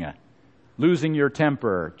sinning, losing your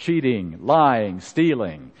temper, cheating, lying,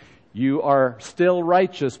 stealing. You are still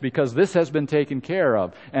righteous because this has been taken care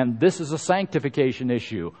of. And this is a sanctification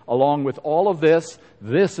issue. Along with all of this,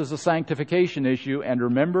 this is a sanctification issue. And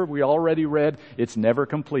remember, we already read, it's never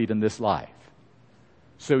complete in this life.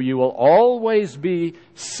 So you will always be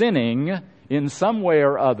sinning in some way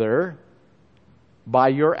or other by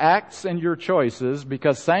your acts and your choices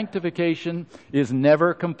because sanctification is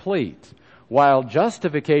never complete. While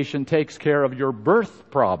justification takes care of your birth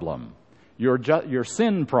problem. Your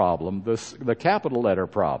sin problem, the capital letter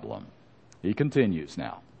problem. He continues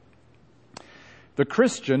now. The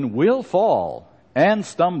Christian will fall and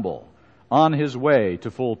stumble on his way to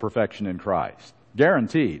full perfection in Christ.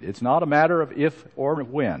 Guaranteed. It's not a matter of if or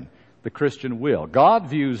when. The Christian will. God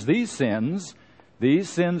views these sins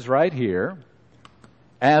right here,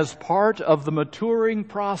 as part of the maturing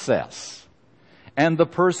process. And the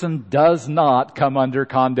person does not come under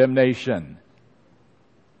condemnation.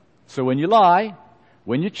 So when you lie,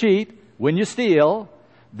 when you cheat, when you steal,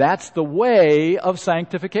 that's the way of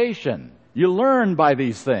sanctification. You learn by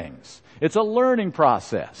these things. It's a learning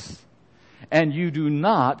process. And you do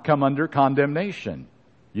not come under condemnation.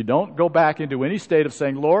 You don't go back into any state of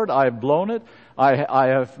saying, Lord, I have blown it. I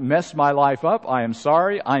have messed my life up. I am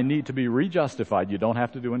sorry. I need to be rejustified. You don't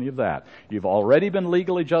have to do any of that. You've already been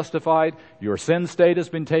legally justified. Your sin state has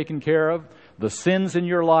been taken care of. The sins in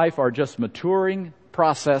your life are just maturing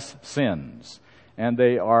process sins. And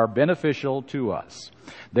they are beneficial to us.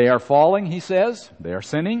 They are falling, he says. They are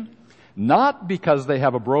sinning. Not because they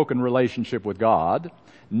have a broken relationship with God.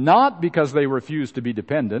 Not because they refuse to be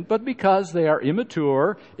dependent, but because they are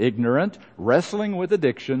immature, ignorant, wrestling with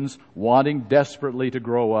addictions, wanting desperately to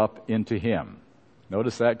grow up into Him.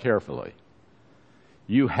 Notice that carefully.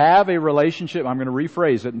 You have a relationship, I'm going to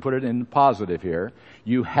rephrase it and put it in positive here.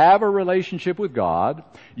 You have a relationship with God,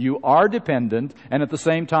 you are dependent, and at the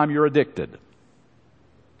same time you're addicted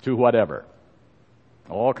to whatever.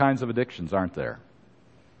 All kinds of addictions, aren't there?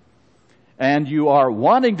 And you are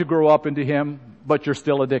wanting to grow up into Him, but you're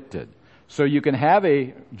still addicted. So you can have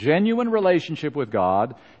a genuine relationship with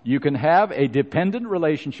God, you can have a dependent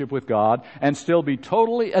relationship with God, and still be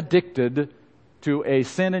totally addicted to a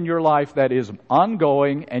sin in your life that is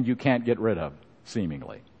ongoing and you can't get rid of,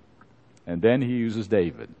 seemingly. And then he uses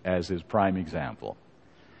David as his prime example.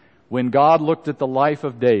 When God looked at the life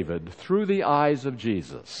of David through the eyes of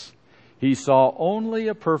Jesus, He saw only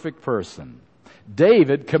a perfect person.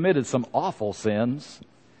 David committed some awful sins.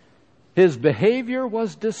 His behavior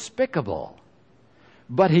was despicable,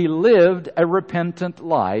 but he lived a repentant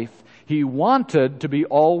life. He wanted to be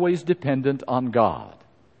always dependent on God.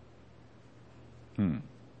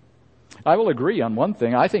 I will agree on one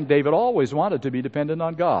thing. I think David always wanted to be dependent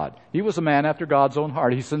on God. He was a man after God's own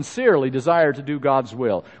heart. He sincerely desired to do God's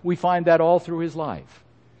will. We find that all through his life.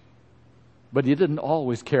 But he didn't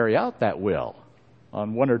always carry out that will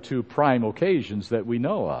on one or two prime occasions that we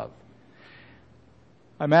know of.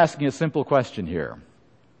 I'm asking a simple question here.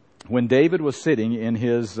 When David was sitting in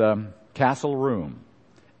his castle room,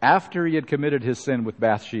 after he had committed his sin with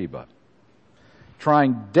Bathsheba,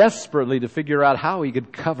 trying desperately to figure out how he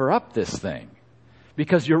could cover up this thing,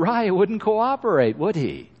 because Uriah wouldn't cooperate, would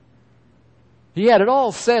he? He had it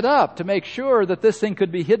all set up to make sure that this thing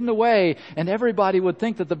could be hidden away, and everybody would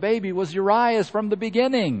think that the baby was Uriah's from the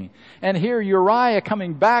beginning. And here Uriah,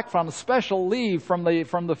 coming back from a special leave from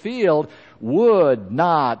the field, would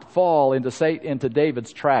not fall into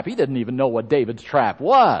David's trap. He didn't even know what David's trap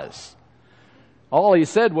was. All he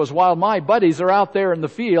said was, while my buddies are out there in the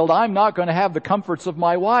field, I'm not going to have the comforts of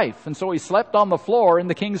my wife. And so he slept on the floor in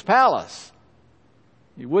the king's palace.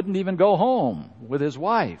 He wouldn't even go home with his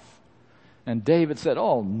wife. And David said,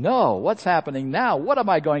 oh no, what's happening now? What am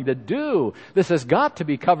I going to do? This has got to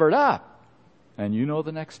be covered up. And you know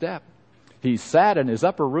the next step. He sat in his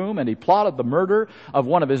upper room and he plotted the murder of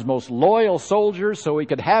one of his most loyal soldiers so he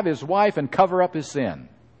could have his wife and cover up his sin.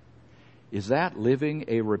 Is that living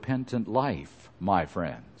a repentant life, my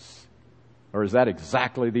friends? Or is that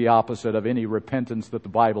exactly the opposite of any repentance that the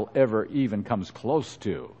Bible ever even comes close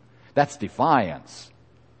to? That's defiance.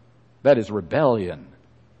 That is rebellion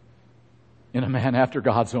in a man after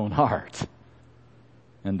God's own heart.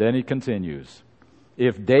 And then he continues,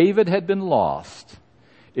 if David had been lost,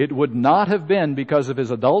 it would not have been because of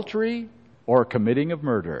his adultery or committing of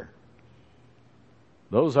murder.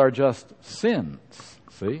 Those are just sins,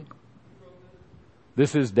 see?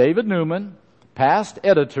 This is David Newman, past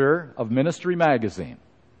editor of Ministry Magazine.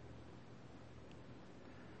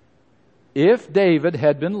 If David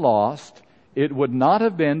had been lost, it would not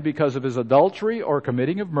have been because of his adultery or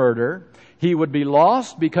committing of murder. He would be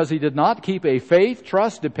lost because he did not keep a faith,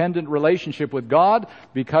 trust, dependent relationship with God,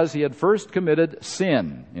 because he had first committed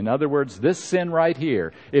sin. In other words, this sin right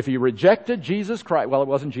here. If he rejected Jesus Christ, well, it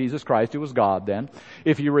wasn't Jesus Christ, it was God then.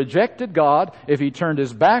 If he rejected God, if he turned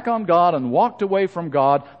his back on God and walked away from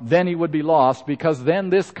God, then he would be lost, because then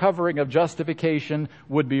this covering of justification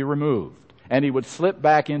would be removed. And he would slip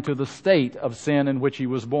back into the state of sin in which he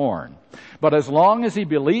was born. But as long as he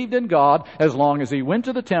believed in God, as long as he went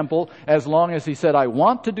to the temple, as long as he said, I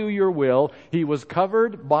want to do your will, he was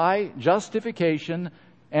covered by justification,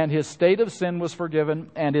 and his state of sin was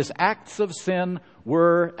forgiven, and his acts of sin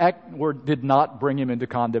did not bring him into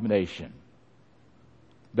condemnation.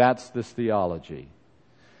 That's this theology.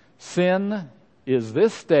 Sin is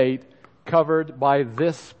this state covered by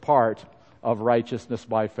this part of righteousness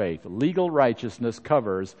by faith. Legal righteousness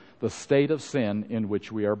covers the state of sin in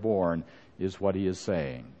which we are born, is what he is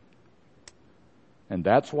saying. And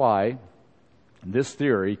that's why this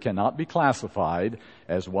theory cannot be classified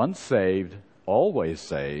as once saved, always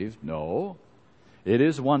saved. No, it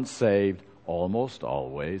is once saved, almost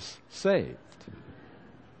always saved.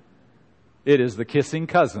 It is the kissing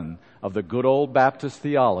cousin of the good old Baptist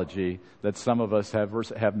theology that some of us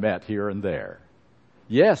have met here and there.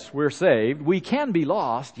 Yes, we're saved. We can be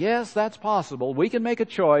lost. Yes, that's possible. We can make a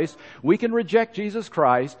choice. We can reject Jesus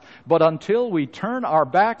Christ. But until we turn our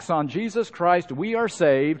backs on Jesus Christ, we are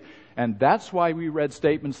saved. And that's why we read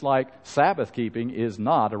statements like Sabbath keeping is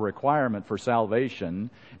not a requirement for salvation,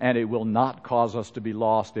 and it will not cause us to be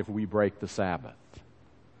lost if we break the Sabbath,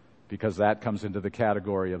 because that comes into the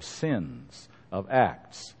category of sins, of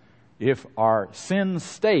acts. If our sin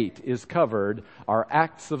state is covered, our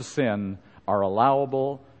acts of sin are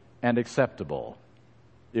allowable and acceptable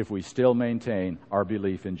if we still maintain our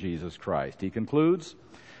belief in Jesus Christ. He concludes,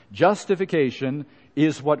 justification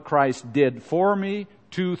is what Christ did for me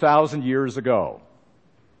 2,000 years ago.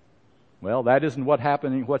 Well, that isn't what's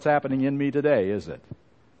happening in me today, is it?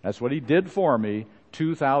 That's what he did for me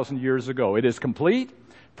 2,000 years ago. It is complete,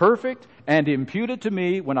 perfect, and imputed to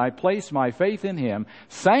me when I place my faith in him.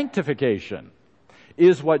 Sanctification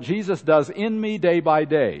is what Jesus does in me day by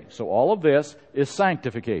day. So all of this is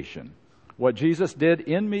sanctification. What Jesus did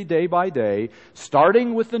in me day by day,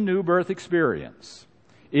 starting with the new birth experience.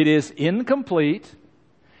 It is incomplete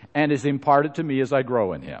and is imparted to me as I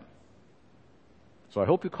grow in him. So I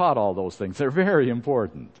hope you caught all those things. They're very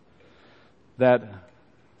important. That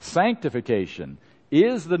sanctification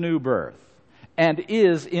is the new birth and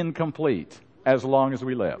is incomplete as long as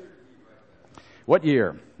we live. What year?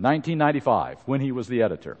 1995, when he was the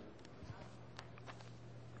editor.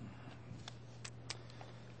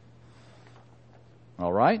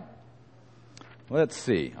 All right. Let's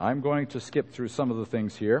see. I'm going to skip through some of the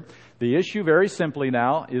things here. The issue, very simply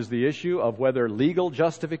now, is the issue of whether legal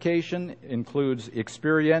justification includes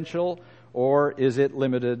experiential or is it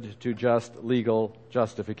limited to just legal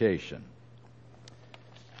justification.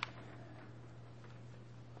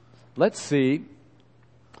 Let's see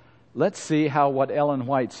how what Ellen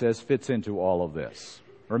White says fits into all of this.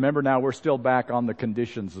 Remember now, we're still back on the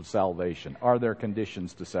conditions of salvation. Are there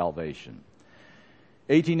conditions to salvation?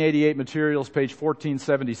 1888 Materials, page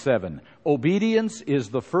 1477. Obedience is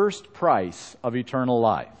the first price of eternal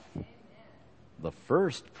life. The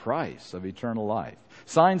first price of eternal life.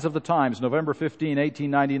 Signs of the Times, November 15,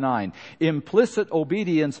 1899. Implicit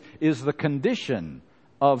obedience is the condition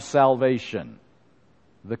of salvation.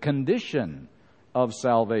 The condition of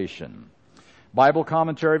salvation. Bible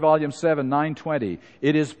Commentary, Volume 7, 920.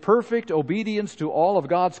 It is perfect obedience to all of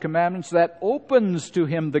God's commandments that opens to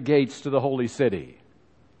him the gates to the holy city.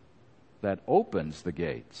 That opens the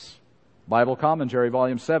gates. Bible Commentary,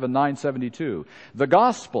 Volume 7, 972. The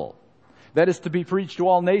gospel that is to be preached to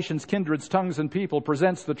all nations, kindreds, tongues, and people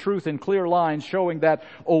presents the truth in clear lines, showing that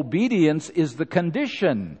obedience is the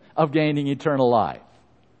condition of gaining eternal life.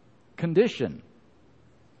 Condition.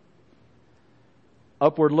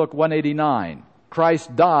 Upward Look 189.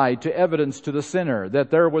 Christ died to evidence to the sinner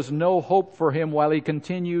that there was no hope for him while he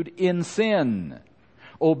continued in sin.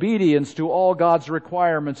 Obedience to all God's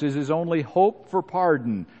requirements is his only hope for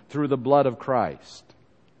pardon through the blood of Christ.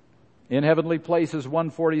 In Heavenly Places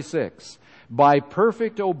 146, by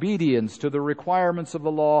perfect obedience to the requirements of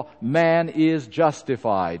the law, man is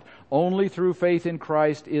justified. Only through faith in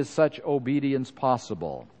Christ is such obedience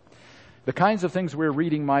possible. The kinds of things we're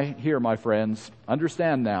reading here, my friends,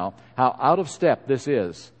 understand now how out of step this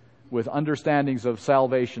is with understandings of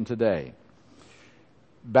salvation today.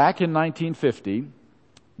 Back in 1950,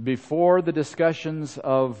 before the discussions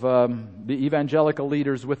of the evangelical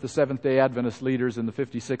leaders with the Seventh-day Adventist leaders in the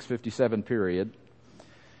 56-57 period,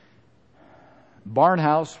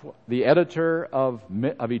 Barnhouse, the editor of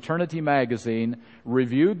Eternity magazine,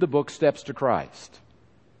 reviewed the book Steps to Christ.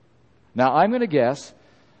 Now, I'm going to guess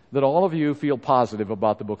that all of you feel positive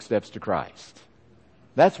about the book Steps to Christ.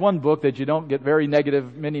 That's one book that you don't get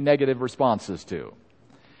many negative responses to.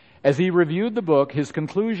 As he reviewed the book, his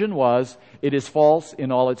conclusion was, it is false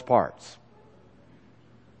in all its parts.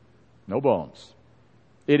 No bones.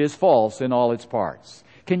 It is false in all its parts.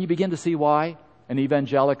 Can you begin to see why an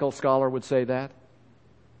evangelical scholar would say that?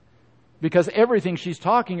 Because everything she's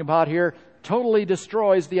talking about here totally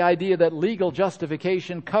destroys the idea that legal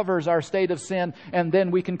justification covers our state of sin, and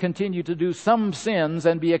then we can continue to do some sins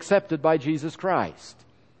and be accepted by Jesus Christ.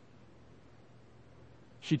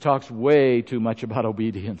 She talks way too much about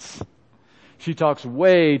obedience. She talks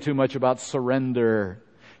way too much about surrender.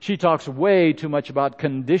 She talks way too much about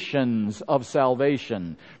conditions of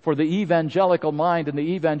salvation. For the evangelical mind and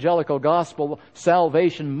the evangelical gospel,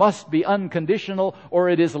 salvation must be unconditional or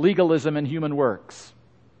it is legalism and human works.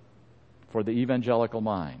 For the evangelical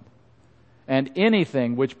mind. And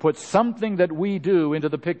anything which puts something that we do into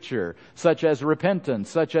the picture, such as repentance,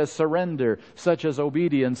 such as surrender, such as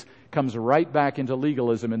obedience, comes right back into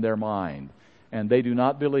legalism in their mind. And they do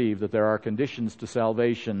not believe that there are conditions to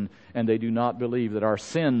salvation, and they do not believe that our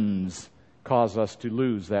sins cause us to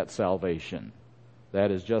lose that salvation.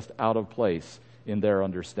 That is just out of place in their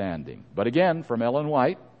understanding. But again, from Ellen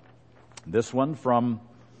White, this one from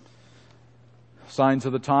Signs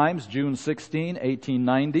of the Times, June 16,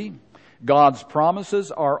 1890. God's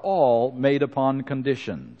promises are all made upon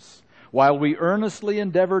conditions, while we earnestly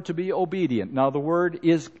endeavor to be obedient. Now the word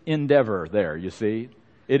is endeavor there, you see.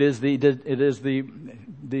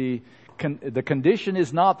 The condition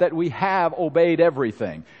is not that we have obeyed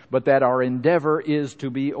everything, but that our endeavor is to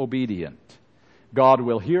be obedient. God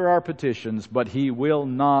will hear our petitions, but He will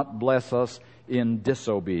not bless us in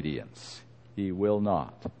disobedience. He will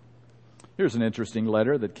not. Here's an interesting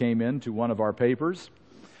letter that came in to one of our papers.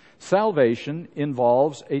 Salvation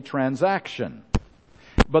involves a transaction.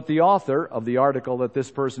 But the author of the article that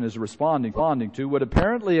this person is responding to would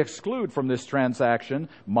apparently exclude from this transaction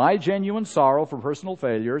my genuine sorrow for personal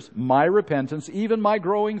failures, my repentance, even my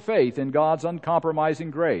growing faith in God's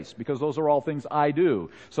uncompromising grace, because those are all things I do.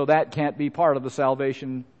 So that can't be part of the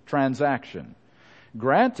salvation transaction.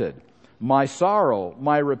 Granted, my sorrow,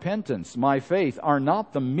 my repentance, my faith are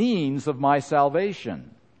not the means of my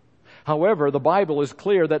salvation. However, the Bible is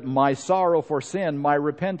clear that my sorrow for sin, my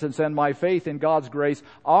repentance, and my faith in God's grace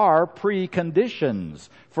are preconditions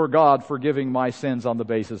for God forgiving my sins on the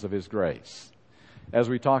basis of His grace. As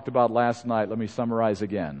we talked about last night, let me summarize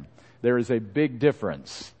again. There is a big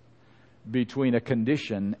difference between a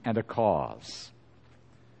condition and a cause.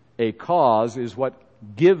 A cause is what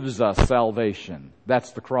gives us salvation.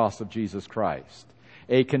 That's the cross of Jesus Christ.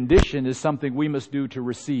 A condition is something we must do to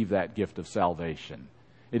receive that gift of salvation.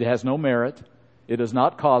 It has no merit. It does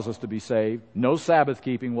not cause us to be saved. No Sabbath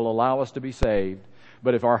keeping will allow us to be saved.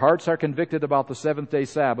 But if our hearts are convicted about the seventh-day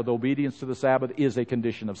Sabbath, obedience to the Sabbath is a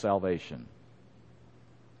condition of salvation.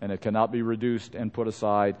 And it cannot be reduced and put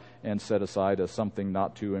aside and set aside as something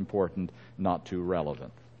not too important, not too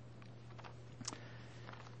relevant.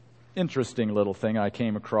 Interesting little thing I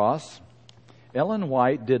came across. Ellen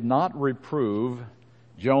White did not reprove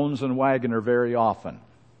Jones and Waggoner very often.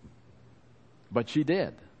 But she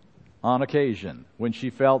did, on occasion, when she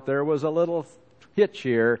felt there was a little hitch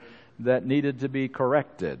here that needed to be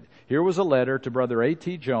corrected. Here was a letter to Brother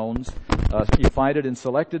A.T. Jones. You find it in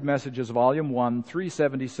Selected Messages, Volume 1,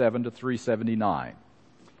 377 to 379.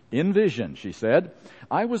 In vision, she said,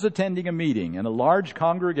 I was attending a meeting and a large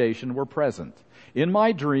congregation were present. In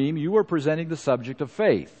my dream, you were presenting the subject of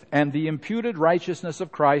faith and the imputed righteousness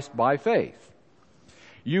of Christ by faith.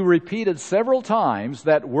 You repeated several times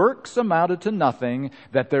that works amounted to nothing,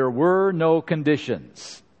 that there were no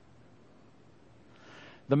conditions.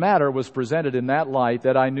 The matter was presented in that light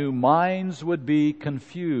that I knew minds would be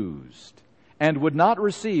confused and would not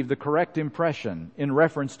receive the correct impression in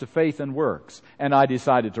reference to faith and works, and I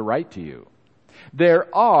decided to write to you. There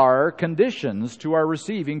are conditions to our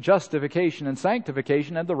receiving justification and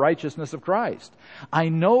sanctification and the righteousness of Christ. I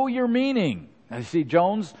know your meaning. Now, see,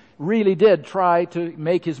 Jones really did try to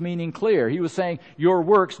make his meaning clear. He was saying, your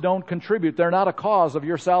works don't contribute. They're not a cause of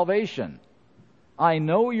your salvation. I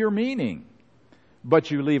know your meaning, but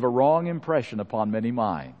you leave a wrong impression upon many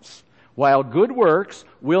minds. While good works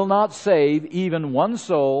will not save even one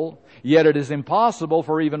soul, yet it is impossible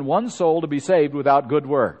for even one soul to be saved without good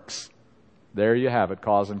works. There you have it,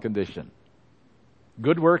 cause and condition.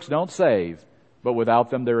 Good works don't save, but without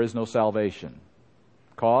them there is no salvation.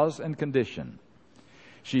 Cause and condition.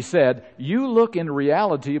 She said, you look in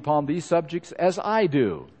reality upon these subjects as I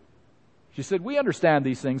do. She said, we understand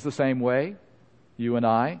these things the same way, you and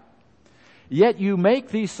I. Yet you make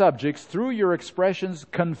these subjects, through your expressions,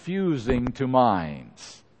 confusing to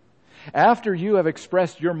minds. After you have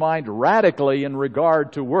expressed your mind radically in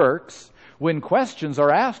regard to works, when questions are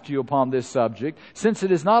asked you upon this subject, since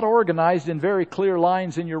it is not organized in very clear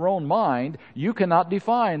lines in your own mind, you cannot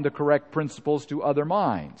define the correct principles to other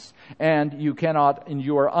minds. And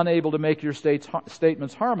you are unable to make your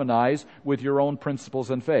statements harmonize with your own principles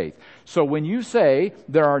and faith. So when you say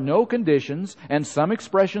there are no conditions and some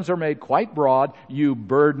expressions are made quite broad, you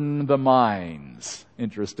burden the minds.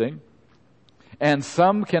 Interesting. And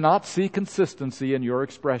some cannot see consistency in your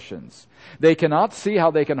expressions. They cannot see how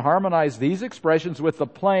they can harmonize these expressions with the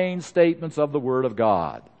plain statements of the Word of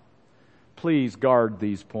God. Please guard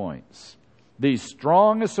these points. These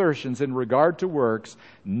strong assertions in regard to works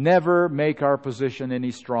never make our position any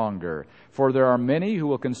stronger, for there are many who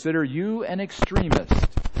will consider you an extremist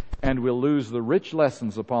and will lose the rich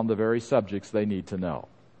lessons upon the very subjects they need to know.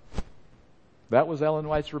 That was Ellen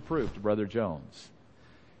White's reproof to Brother Jones.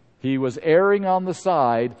 He was erring on the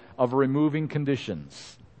side of removing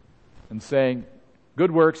conditions and saying,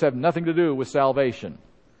 good works have nothing to do with salvation.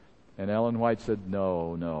 And Ellen White said,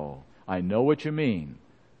 no, I know what you mean,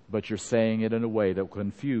 but you're saying it in a way that will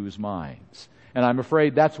confuse minds. And I'm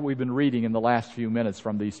afraid that's what we've been reading in the last few minutes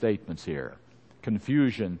from these statements here.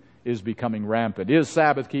 Confusion is becoming rampant. Is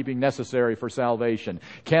Sabbath keeping necessary for salvation?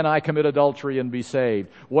 Can I commit adultery and be saved?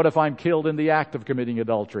 What if I'm killed in the act of committing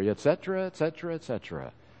adultery? Etc., etc.,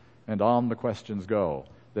 etc. And on the questions go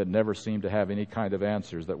that never seem to have any kind of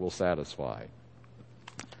answers that will satisfy.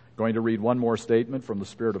 Going to read one more statement from the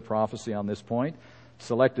Spirit of Prophecy on this point.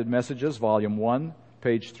 Selected Messages, Volume 1,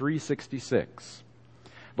 page 366.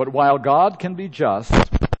 But while God can be just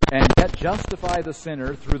and yet justify the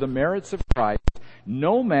sinner through the merits of Christ,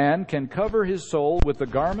 no man can cover his soul with the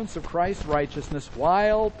garments of Christ's righteousness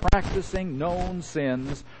while practicing known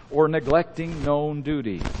sins or neglecting known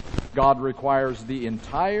duties. God requires the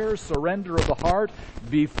entire surrender of the heart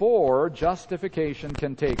before justification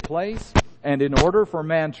can take place, and in order for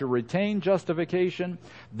man to retain justification,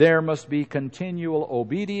 there must be continual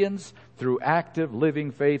obedience through active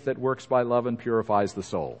living faith that works by love and purifies the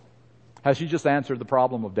soul. Has she just answered the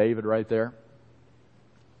problem of David right there?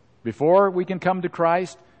 Before we can come to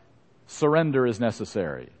Christ, surrender is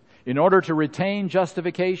necessary. In order to retain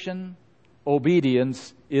justification,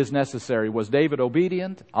 obedience is necessary. Was David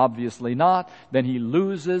obedient? Obviously not. Then he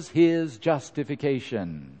loses his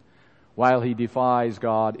justification while he defies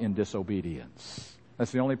God in disobedience.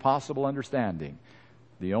 That's the only possible understanding.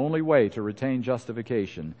 The only way to retain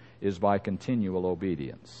justification is by continual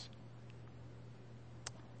obedience.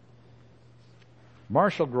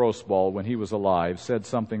 Marshall Grossball, when he was alive, said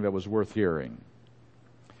something that was worth hearing.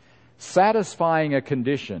 Satisfying a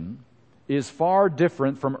condition is far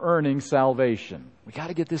different from earning salvation. We got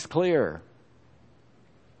to get this clear.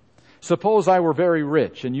 Suppose I were very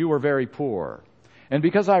rich and you were very poor. And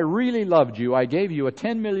because I really loved you, I gave you a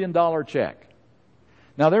 $10 million check.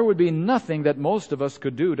 Now, there would be nothing that most of us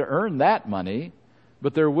could do to earn that money,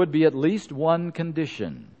 but there would be at least one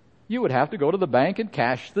condition. You would have to go to the bank and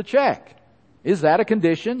cash the check. Is that a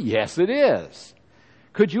condition? Yes, it is.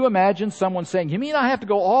 Could you imagine someone saying, you mean I have to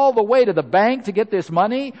go all the way to the bank to get this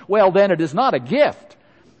money? Well, then it is not a gift.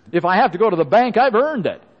 If I have to go to the bank, I've earned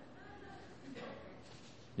it.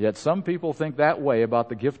 Yet some people think that way about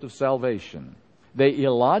the gift of salvation. They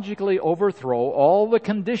illogically overthrow all the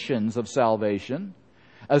conditions of salvation,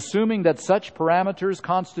 assuming that such parameters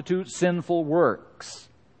constitute sinful works.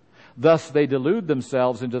 Thus, they delude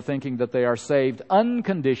themselves into thinking that they are saved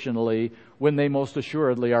unconditionally when they most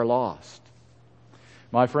assuredly are lost.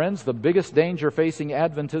 My friends, the biggest danger facing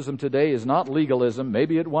Adventism today is not legalism.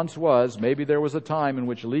 Maybe it once was. Maybe there was a time in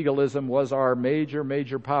which legalism was our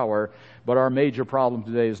major power. But our major problem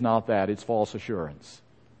today is not that. It's false assurance.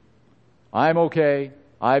 I'm okay.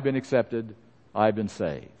 I've been accepted. I've been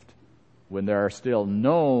saved. When there are still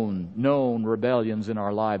known rebellions in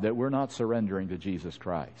our life that we're not surrendering to Jesus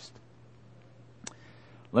Christ.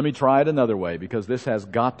 Let me try it another way, because this has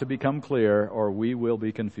got to become clear or we will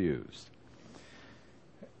be confused.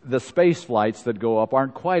 The space flights that go up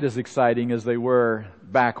aren't quite as exciting as they were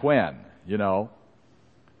back when, you know.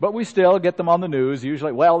 But we still get them on the news.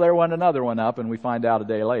 Usually, well, there went another one up, and we find out a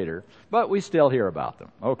day later. But we still hear about them.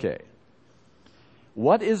 Okay.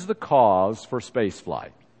 What is the cause for space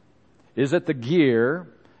flight? Is it the gear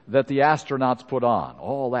that the astronauts put on?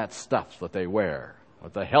 All that stuff that they wear,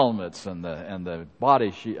 with the helmets and the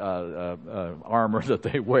body armor that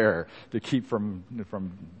they wear to keep from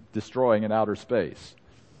destroying in outer space.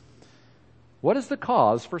 What is the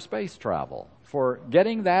cause for space travel, for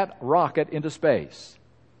getting that rocket into space?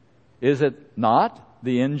 Is it not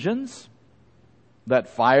the engines that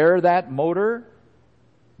fire that motor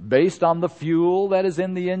based on the fuel that is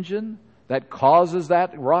in the engine that causes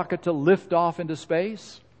that rocket to lift off into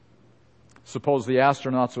space? Suppose the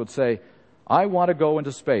astronauts would say, I want to go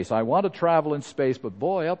into space. I want to travel in space, but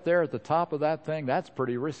boy, up there at the top of that thing, that's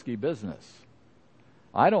pretty risky business.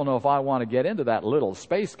 I don't know if I want to get into that little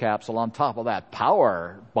space capsule on top of that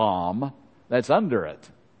power bomb that's under it.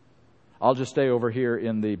 I'll just stay over here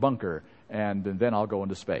in the bunker, and then I'll go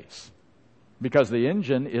into space. because the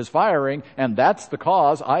engine is firing, and that's the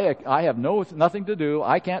cause. I have nothing to do.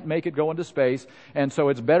 I can't make it go into space, and so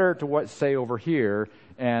it's better to stay over here,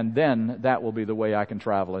 and then that will be the way I can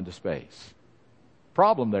travel into space.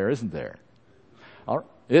 Problem there, isn't there?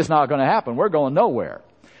 It's not going to happen. We're going nowhere.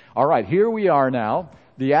 All right, here we are now.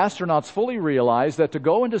 The astronauts fully realize that to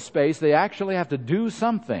go into space, they actually have to do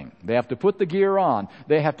something. They have to put the gear on.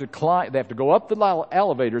 They have to climb. They have to go up the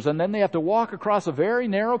elevators, and then they have to walk across a very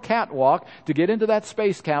narrow catwalk to get into that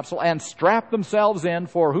space capsule and strap themselves in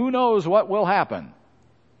for who knows what will happen.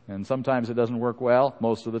 And sometimes it doesn't work well.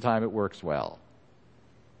 Most of the time it works well.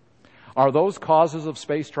 Are those causes of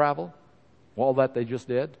space travel? All that they just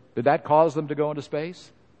did? Did that cause them to go into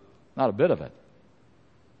space? Not a bit of it.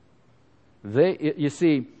 You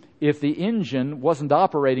see, if the engine wasn't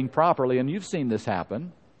operating properly, and you've seen this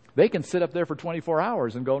happen, they can sit up there for 24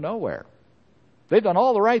 hours and go nowhere. They've done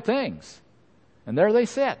all the right things. And there they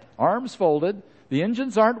sit, arms folded, the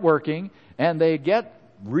engines aren't working, and they get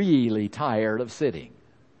really tired of sitting.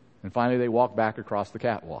 And finally they walk back across the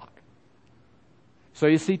catwalk. So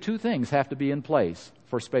you see, two things have to be in place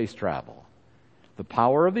for space travel. The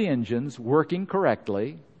power of the engines working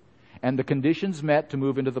correctly, and the conditions met to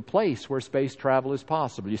move into the place where space travel is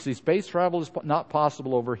possible. You see, space travel is not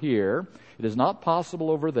possible over here. It is not possible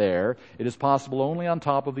over there. It is possible only on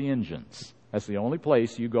top of the engines. That's the only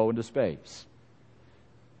place you go into space.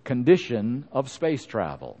 Condition of space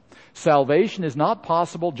travel. Salvation is not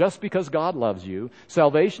possible just because God loves you.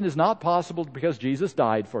 Salvation is not possible because Jesus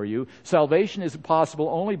died for you. Salvation is possible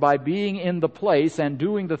only by being in the place and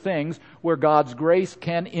doing the things where God's grace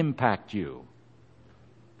can impact you.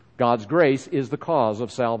 God's grace is the cause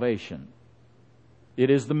of salvation.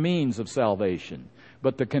 It is the means of salvation.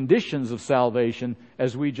 But the conditions of salvation,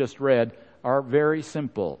 as we just read, are very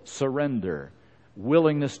simple. Surrender,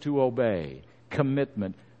 willingness to obey,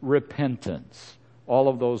 commitment, repentance. All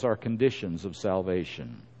of those are conditions of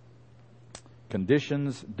salvation.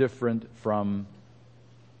 Conditions different from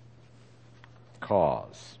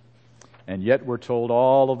cause. And yet we're told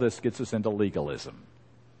all of this gets us into legalism.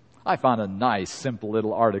 I found a nice, simple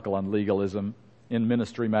little article on legalism in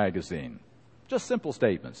Ministry Magazine. Just simple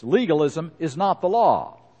statements. Legalism is not the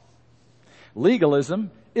law.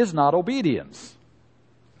 Legalism is not obedience.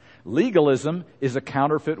 Legalism is a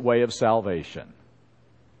counterfeit way of salvation.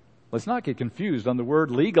 Let's not get confused on the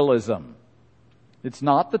word legalism. It's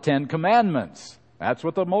not the Ten Commandments. That's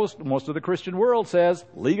what most of the Christian world says.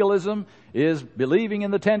 Legalism is believing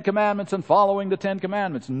in the Ten Commandments and following the Ten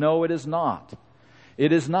Commandments. No, it is not.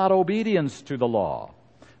 It is not obedience to the law.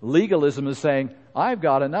 Legalism is saying, I've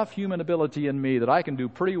got enough human ability in me that I can do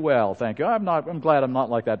pretty well, thank you. I'm glad I'm not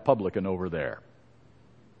like that publican over there.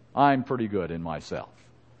 I'm pretty good in myself.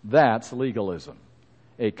 That's legalism.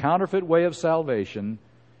 A counterfeit way of salvation.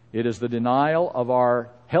 It is the denial of our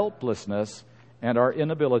helplessness and our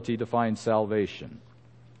inability to find salvation.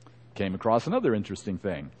 Came across another interesting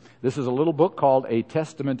thing. This is a little book called A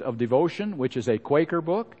Testament of Devotion, which is a Quaker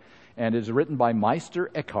book, and is written by Meister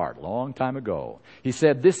Eckhart a long time ago. He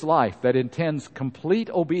said, this life that intends complete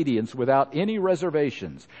obedience without any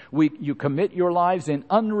reservations, you commit your lives in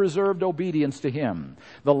unreserved obedience to Him.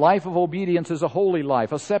 The life of obedience is a holy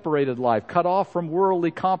life, a separated life, cut off from worldly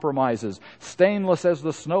compromises, stainless as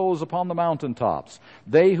the snows upon the mountaintops.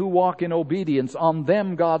 They who walk in obedience, on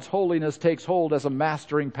them God's holiness takes hold as a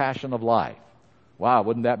mastering passion of life. Wow,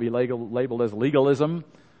 wouldn't that be labeled as legalism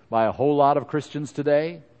by a whole lot of Christians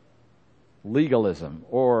today? Legalism,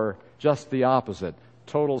 or just the opposite,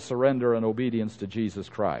 total surrender and obedience to Jesus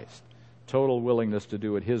Christ. Total willingness to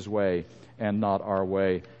do it His way and not our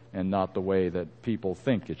way, and not the way that people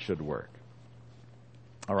think it should work.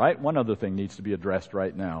 All right, one other thing needs to be addressed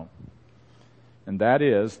right now, and that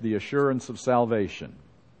is the assurance of salvation.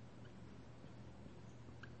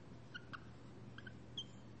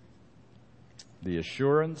 The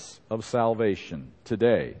assurance of salvation.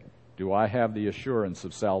 Today, do I have the assurance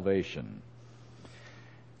of salvation?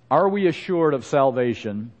 Are we assured of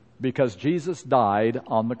salvation because Jesus died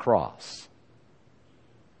on the cross?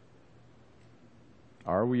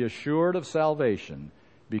 Are we assured of salvation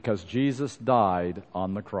because Jesus died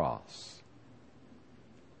on the cross?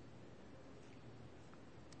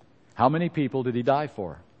 How many people did He die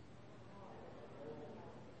for?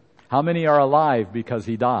 How many are alive because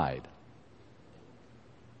He died?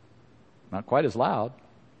 Not quite as loud.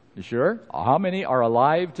 You sure? How many are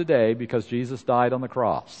alive today because Jesus died on the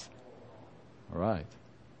cross? All right.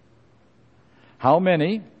 How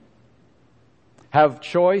many have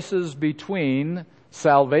choices between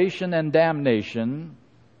salvation and damnation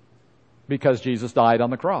because Jesus died on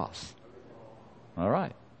the cross? All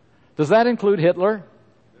right. Does that include Hitler?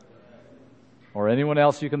 Or anyone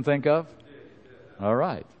else you can think of? All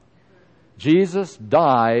right. Jesus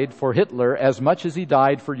died for Hitler as much as he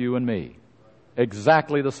died for you and me.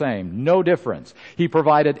 Exactly the same. No difference. He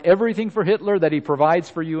provided everything for Hitler that he provides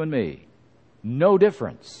for you and me. No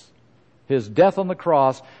difference. His death on the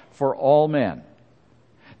cross for all men.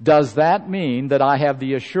 Does that mean that I have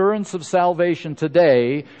the assurance of salvation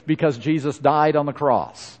today because Jesus died on the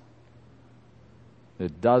cross?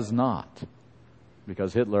 It does not.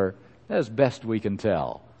 Because Hitler, as best we can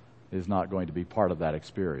tell, is not going to be part of that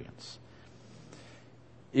experience.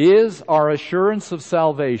 Is our assurance of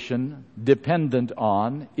salvation dependent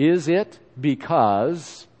on, is it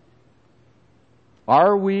because,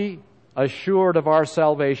 are we assured of our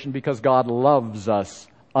salvation because God loves us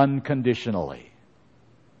unconditionally?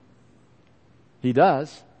 He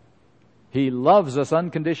does. He loves us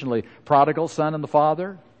unconditionally. Prodigal son and the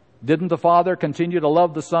Father. Didn't the Father continue to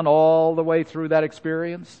love the Son all the way through that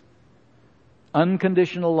experience?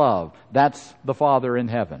 Unconditional love. That's the Father in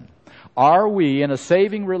heaven. Are we in a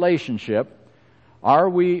saving relationship? Are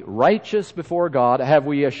we righteous before God? Have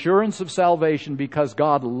we assurance of salvation because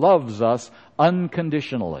God loves us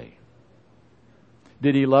unconditionally?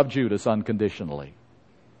 Did He love Judas unconditionally?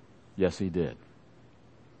 Yes, He did.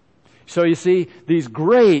 So you see, these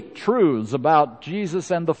great truths about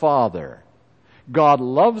Jesus and the Father. God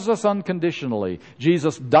loves us unconditionally.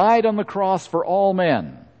 Jesus died on the cross for all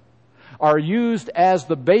men. Are used as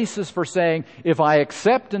the basis for saying, if I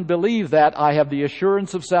accept and believe that, I have the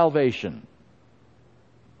assurance of salvation.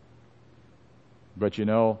 But you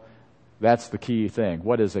know, that's the key thing.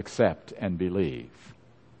 What is accept and believe?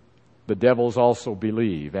 The devils also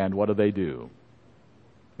believe, and what do?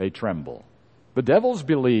 They tremble. The devils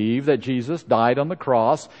believe that Jesus died on the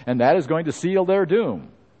cross, and that is going to seal their doom.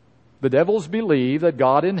 The devils believe that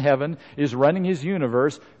God in heaven is running His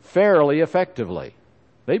universe fairly effectively.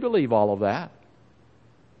 They believe all of that,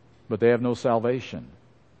 but they have no salvation.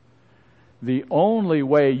 The only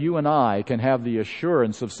way you and I can have the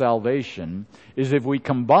assurance of salvation is if we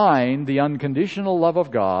combine the unconditional love of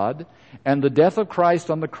God and the death of Christ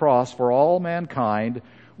on the cross for all mankind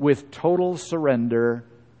with total surrender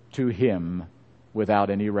to Him without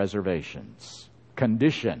any reservations.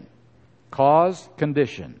 Condition. Cause,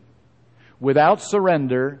 condition. Without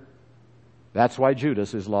surrender, that's why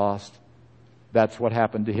Judas is lost. That's what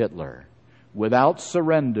happened to Hitler. Without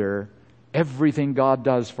surrender, everything God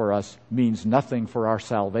does for us means nothing for our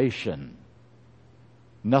salvation,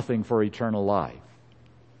 nothing for eternal life.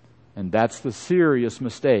 And that's the serious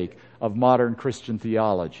mistake of modern Christian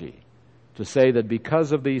theology, to say that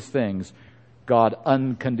because of these things, God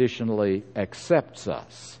unconditionally accepts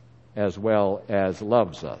us as well as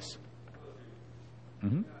loves us.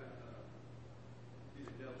 Mm-hmm.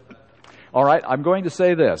 All right, I'm going to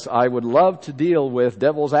say this. I would love to deal with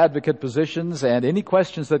devil's advocate positions, and any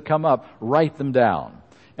questions that come up, write them down.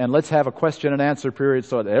 And let's have a question and answer period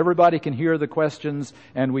so that everybody can hear the questions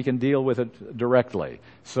and we can deal with it directly.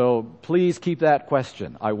 So please keep that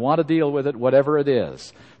question. I want to deal with it, whatever it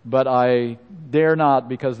is. But I dare not,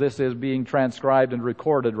 because this is being transcribed and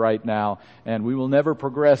recorded right now, and we will never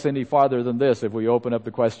progress any farther than this if we open up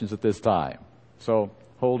the questions at this time. So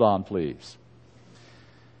hold on, please.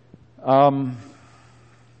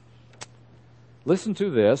 Listen to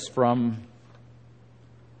this from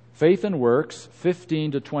Faith and Works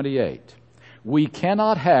 15 to 28. We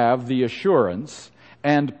cannot have the assurance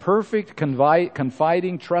and perfect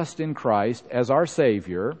confiding trust in Christ as our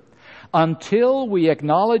Savior until we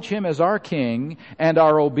acknowledge Him as our King and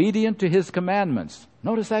are obedient to His commandments.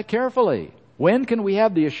 Notice that carefully. When can we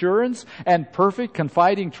have the assurance and perfect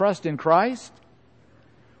confiding trust in Christ?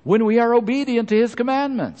 When we are obedient to His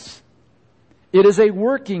commandments. It is a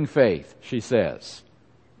working faith, she says.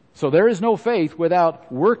 So there is no faith without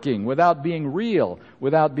working, without being real,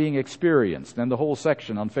 without being experienced. And the whole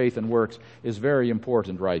section on faith and works is very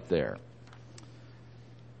important right there.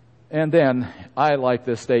 And then I like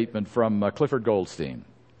this statement from Clifford Goldstein.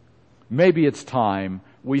 Maybe it's time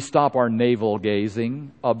we stop our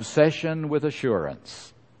navel-gazing obsession with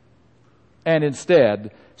assurance and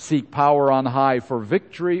instead seek power on high for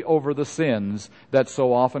victory over the sins that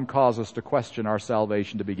so often cause us to question our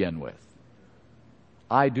salvation to begin with.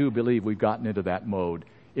 I do believe we've gotten into that mode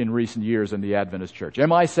in recent years in the Adventist church.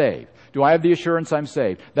 Am I saved? Do I have the assurance I'm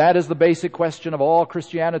saved? That is the basic question of all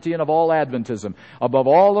Christianity and of all Adventism. Above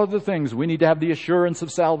all other things, we need to have the assurance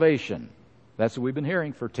of salvation. That's what we've been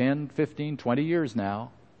hearing for 10, 15, 20 years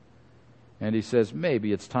now. And he says,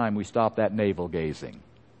 maybe it's time we stop that navel-gazing.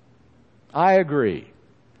 I agree.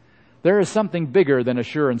 There is something bigger than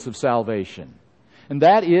assurance of salvation. And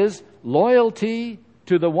that is loyalty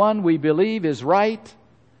to the one we believe is right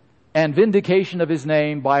and vindication of His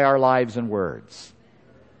name by our lives and words.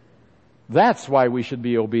 That's why we should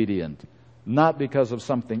be obedient, not because of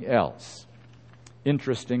something else.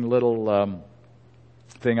 Interesting little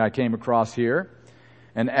thing I came across here.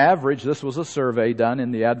 An average, this was a survey done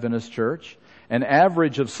in the Adventist Church, an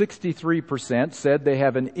average of 63% said they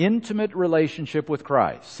have an intimate relationship with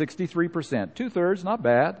Christ. 63%. 2/3, not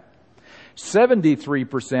bad.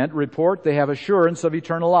 73% report they have assurance of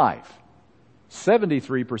eternal life.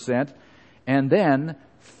 73%. And then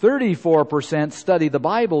 34% study the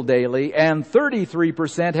Bible daily, and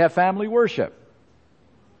 33% have family worship.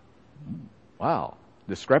 Wow.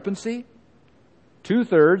 Discrepancy?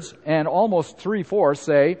 2/3 and almost 3/4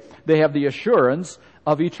 say they have the assurance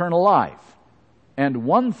of eternal life. And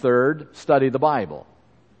 1/3 study the Bible.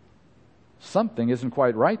 Something isn't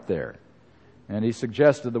quite right there. And he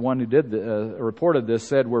suggested, the one who reported this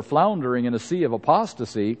said, we're floundering in a sea of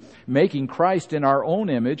apostasy, making Christ in our own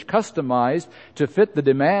image, customized to fit the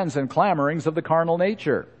demands and clamorings of the carnal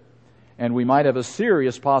nature. And we might have a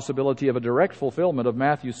serious possibility of a direct fulfillment of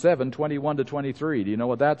Matthew 7:21-23. Do you know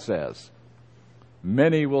what that says?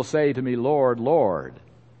 Many will say to me, Lord, Lord.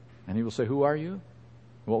 And He will say, who are you?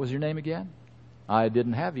 What was your name again? I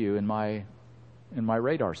didn't have you in my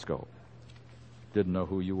radar scope. Didn't know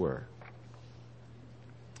who you were.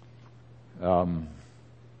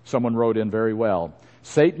 Someone wrote in very well,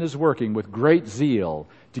 Satan is working with great zeal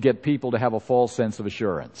to get people to have a false sense of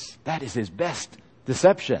assurance. That is his best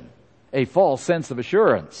deception, a false sense of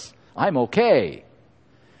assurance. I'm okay.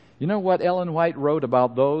 You know what Ellen White wrote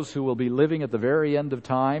about those who will be living at the very end of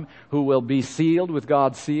time, who will be sealed with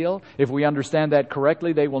God's seal? If we understand that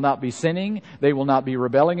correctly, they will not be sinning. They will not be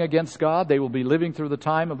rebelling against God. They will be living through the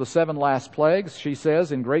time of the 7 last plagues. She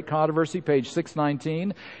says in Great Controversy, page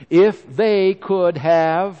 619, if they could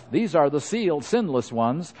have, these are the sealed, sinless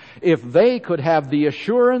ones, if they could have the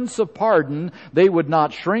assurance of pardon, they would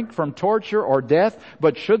not shrink from torture or death,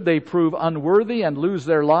 but should they prove unworthy and lose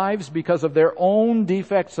their lives because of their own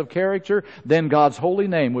defects of character, then God's holy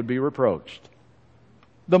name would be reproached.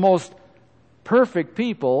 The most perfect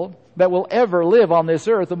people that will ever live on this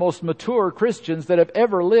earth, the most mature Christians that have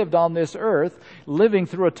ever lived on this earth, living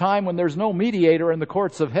through a time when there's no mediator in the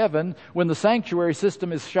courts of heaven, when the sanctuary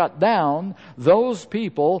system is shut down, those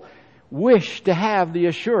people wish to have the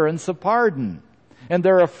assurance of pardon. And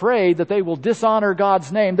they're afraid that they will dishonor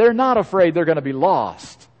God's name. They're not afraid they're going to be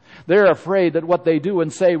lost. They're afraid that what they do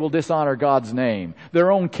and say will dishonor God's name.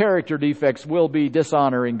 Their own character defects will be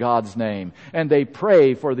dishonoring God's name. And they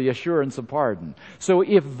pray for the assurance of pardon. So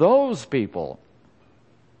if those people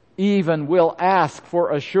even will ask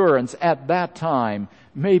for assurance at that time,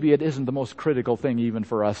 maybe it isn't the most critical thing even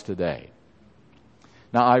for us today.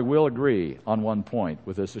 Now, I will agree on one point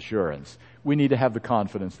with this assurance. We need to have the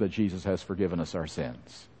confidence that Jesus has forgiven us our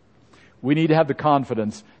sins. We need to have the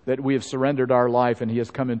confidence that we have surrendered our life and He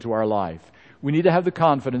has come into our life. We need to have the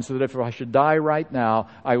confidence that if I should die right now,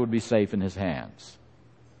 I would be safe in His hands.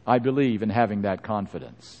 I believe in having that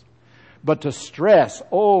confidence. But to stress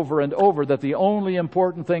over and over that the only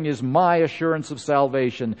important thing is my assurance of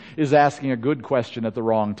salvation is asking a good question at the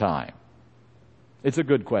wrong time. It's a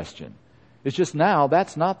good question. It's just now,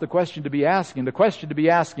 that's not the question to be asking. The question to be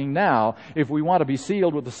asking now, if we want to be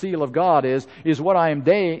sealed with the seal of God, is what I am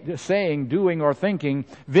saying, doing, or thinking,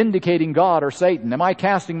 vindicating God or Satan? Am I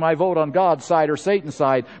casting my vote on God's side or Satan's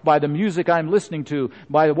side by the music I'm listening to,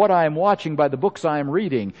 by what I am watching, by the books I am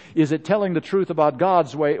reading? Is it telling the truth about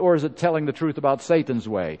God's way, or is it telling the truth about Satan's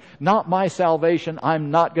way? Not my salvation. I'm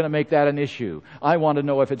not going to make that an issue. I want to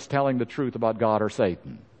know if it's telling the truth about God or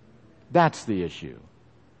Satan. That's the issue.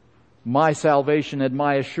 My salvation and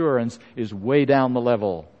my assurance is way down the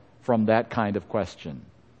level from that kind of question.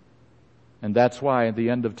 And that's why at the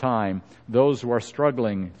end of time, those who are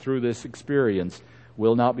struggling through this experience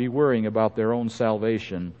will not be worrying about their own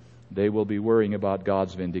salvation. They will be worrying about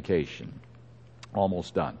God's vindication.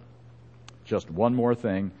 Almost done. Just one more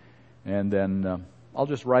thing, and then I'll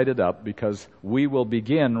just write it up because we will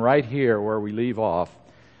begin right here where we leave off.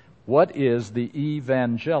 What is the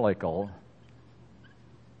evangelical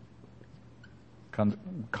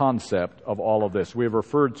concept of all of this? We have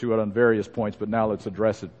referred to it on various points, but now let's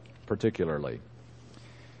address it particularly.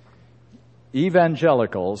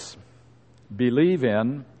 Evangelicals believe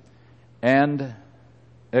in and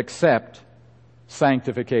accept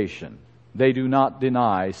sanctification. They do not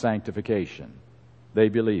deny sanctification. They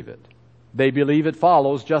believe it. They believe it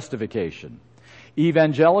follows justification.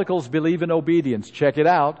 Evangelicals believe in obedience. Check it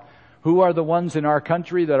out. Who are the ones in our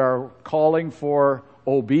country that are calling for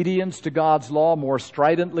obedience to God's law more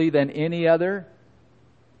stridently than any other?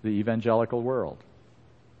 The evangelical world.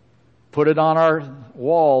 Put it on our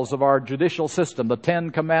walls of our judicial system, the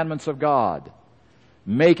 10 Commandments of God.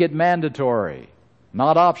 Make it mandatory,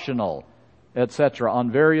 not optional, etc.,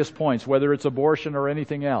 on various points, whether it's abortion or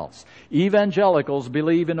anything else. Evangelicals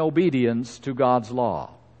believe in obedience to God's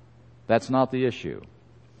law. That's not the issue.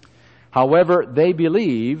 However, they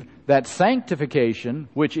believe that sanctification,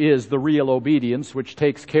 which is the real obedience, which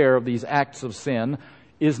takes care of these acts of sin,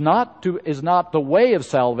 is not the way of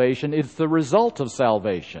salvation, it's the result of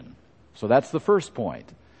salvation. So that's the first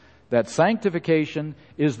point. That sanctification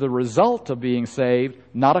is the result of being saved,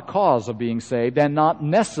 not a cause of being saved, and not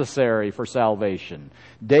necessary for salvation.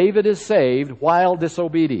 David is saved while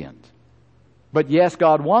disobedient. But yes,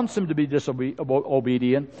 God wants him to be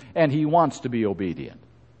obedient, and he wants to be obedient.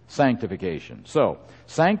 Sanctification. So,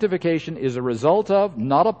 sanctification is a result of,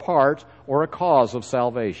 not a part or a cause of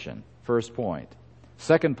salvation. First point.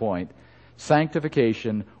 Second point,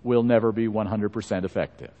 sanctification will never be 100%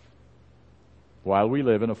 effective while we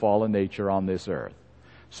live in a fallen nature on this earth.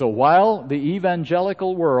 So while the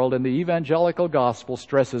evangelical world and the evangelical gospel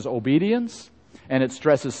stresses obedience and it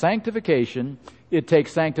stresses sanctification, it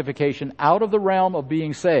takes sanctification out of the realm of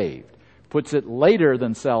being saved, puts it later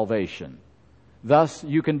than salvation. Thus,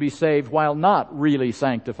 you can be saved while not really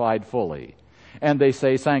sanctified fully. And they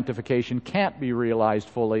say sanctification can't be realized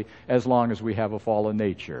fully as long as we have a fallen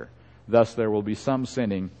nature. Thus, there will be some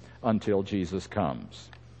sinning until Jesus comes.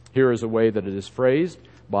 Here is a way that it is phrased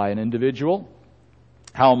by an individual.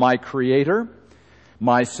 How my Creator,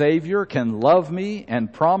 my Savior, can love me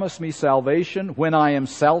and promise me salvation when I am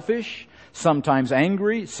selfish, sometimes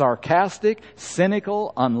angry, sarcastic,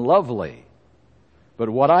 cynical, unlovely. But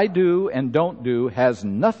what I do and don't do has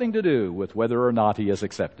nothing to do with whether or not He has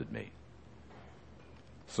accepted me.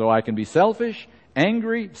 So I can be selfish,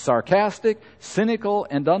 angry, sarcastic, cynical,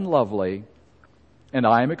 and unlovely, and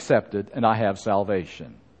I am accepted and I have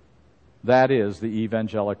salvation. That is the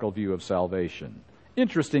evangelical view of salvation.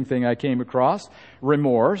 Interesting thing I came across,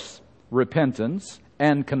 remorse, repentance,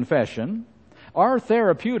 and confession are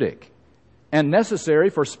therapeutic and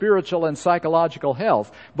necessary for spiritual and psychological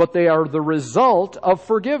health, but they are the result of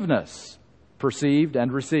forgiveness, perceived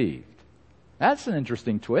and received. That's an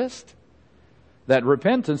interesting twist. That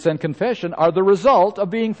repentance and confession are the result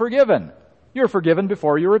of being forgiven. You're forgiven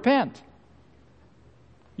before you repent.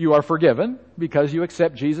 You are forgiven because you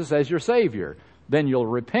accept Jesus as your Savior. Then you'll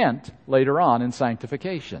repent later on in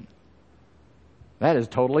sanctification. That is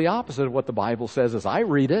totally opposite of what the Bible says as I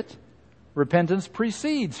read it. Repentance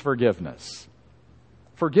precedes forgiveness.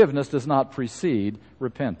 Forgiveness does not precede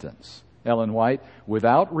repentance. Ellen White,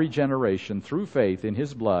 without regeneration through faith in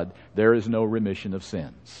His blood, there is no remission of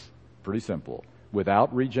sins. Pretty simple.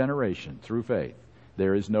 Without regeneration through faith,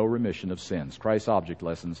 there is no remission of sins. Christ's Object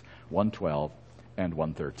Lessons 112 and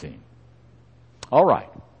 113. All right.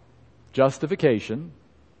 Justification,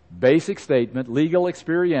 basic statement, legal,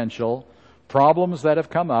 experiential, problems that have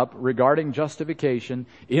come up regarding justification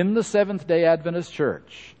in the Seventh-day Adventist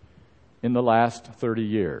Church in the last 30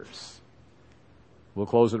 years. We'll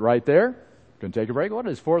close it right there. Going to take a break. What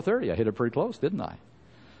is 4:30? I hit it pretty close, didn't I?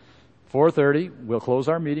 4:30, we'll close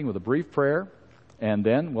our meeting with a brief prayer, and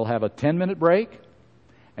then we'll have a 10-minute break,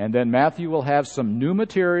 and then Matthew will have some new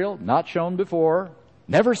material, not shown before,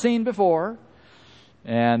 never seen before,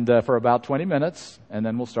 and for about 20 minutes, and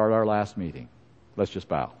then we'll start our last meeting. Let's just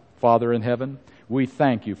bow. Father in heaven, we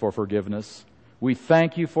thank You for forgiveness. We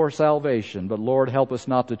thank You for salvation, but Lord, help us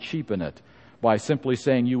not to cheapen it by simply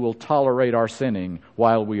saying You will tolerate our sinning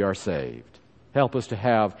while we are saved. Help us to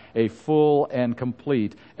have a full and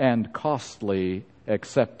complete and costly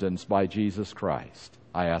acceptance by Jesus Christ.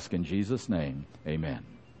 I ask in Jesus' name, amen.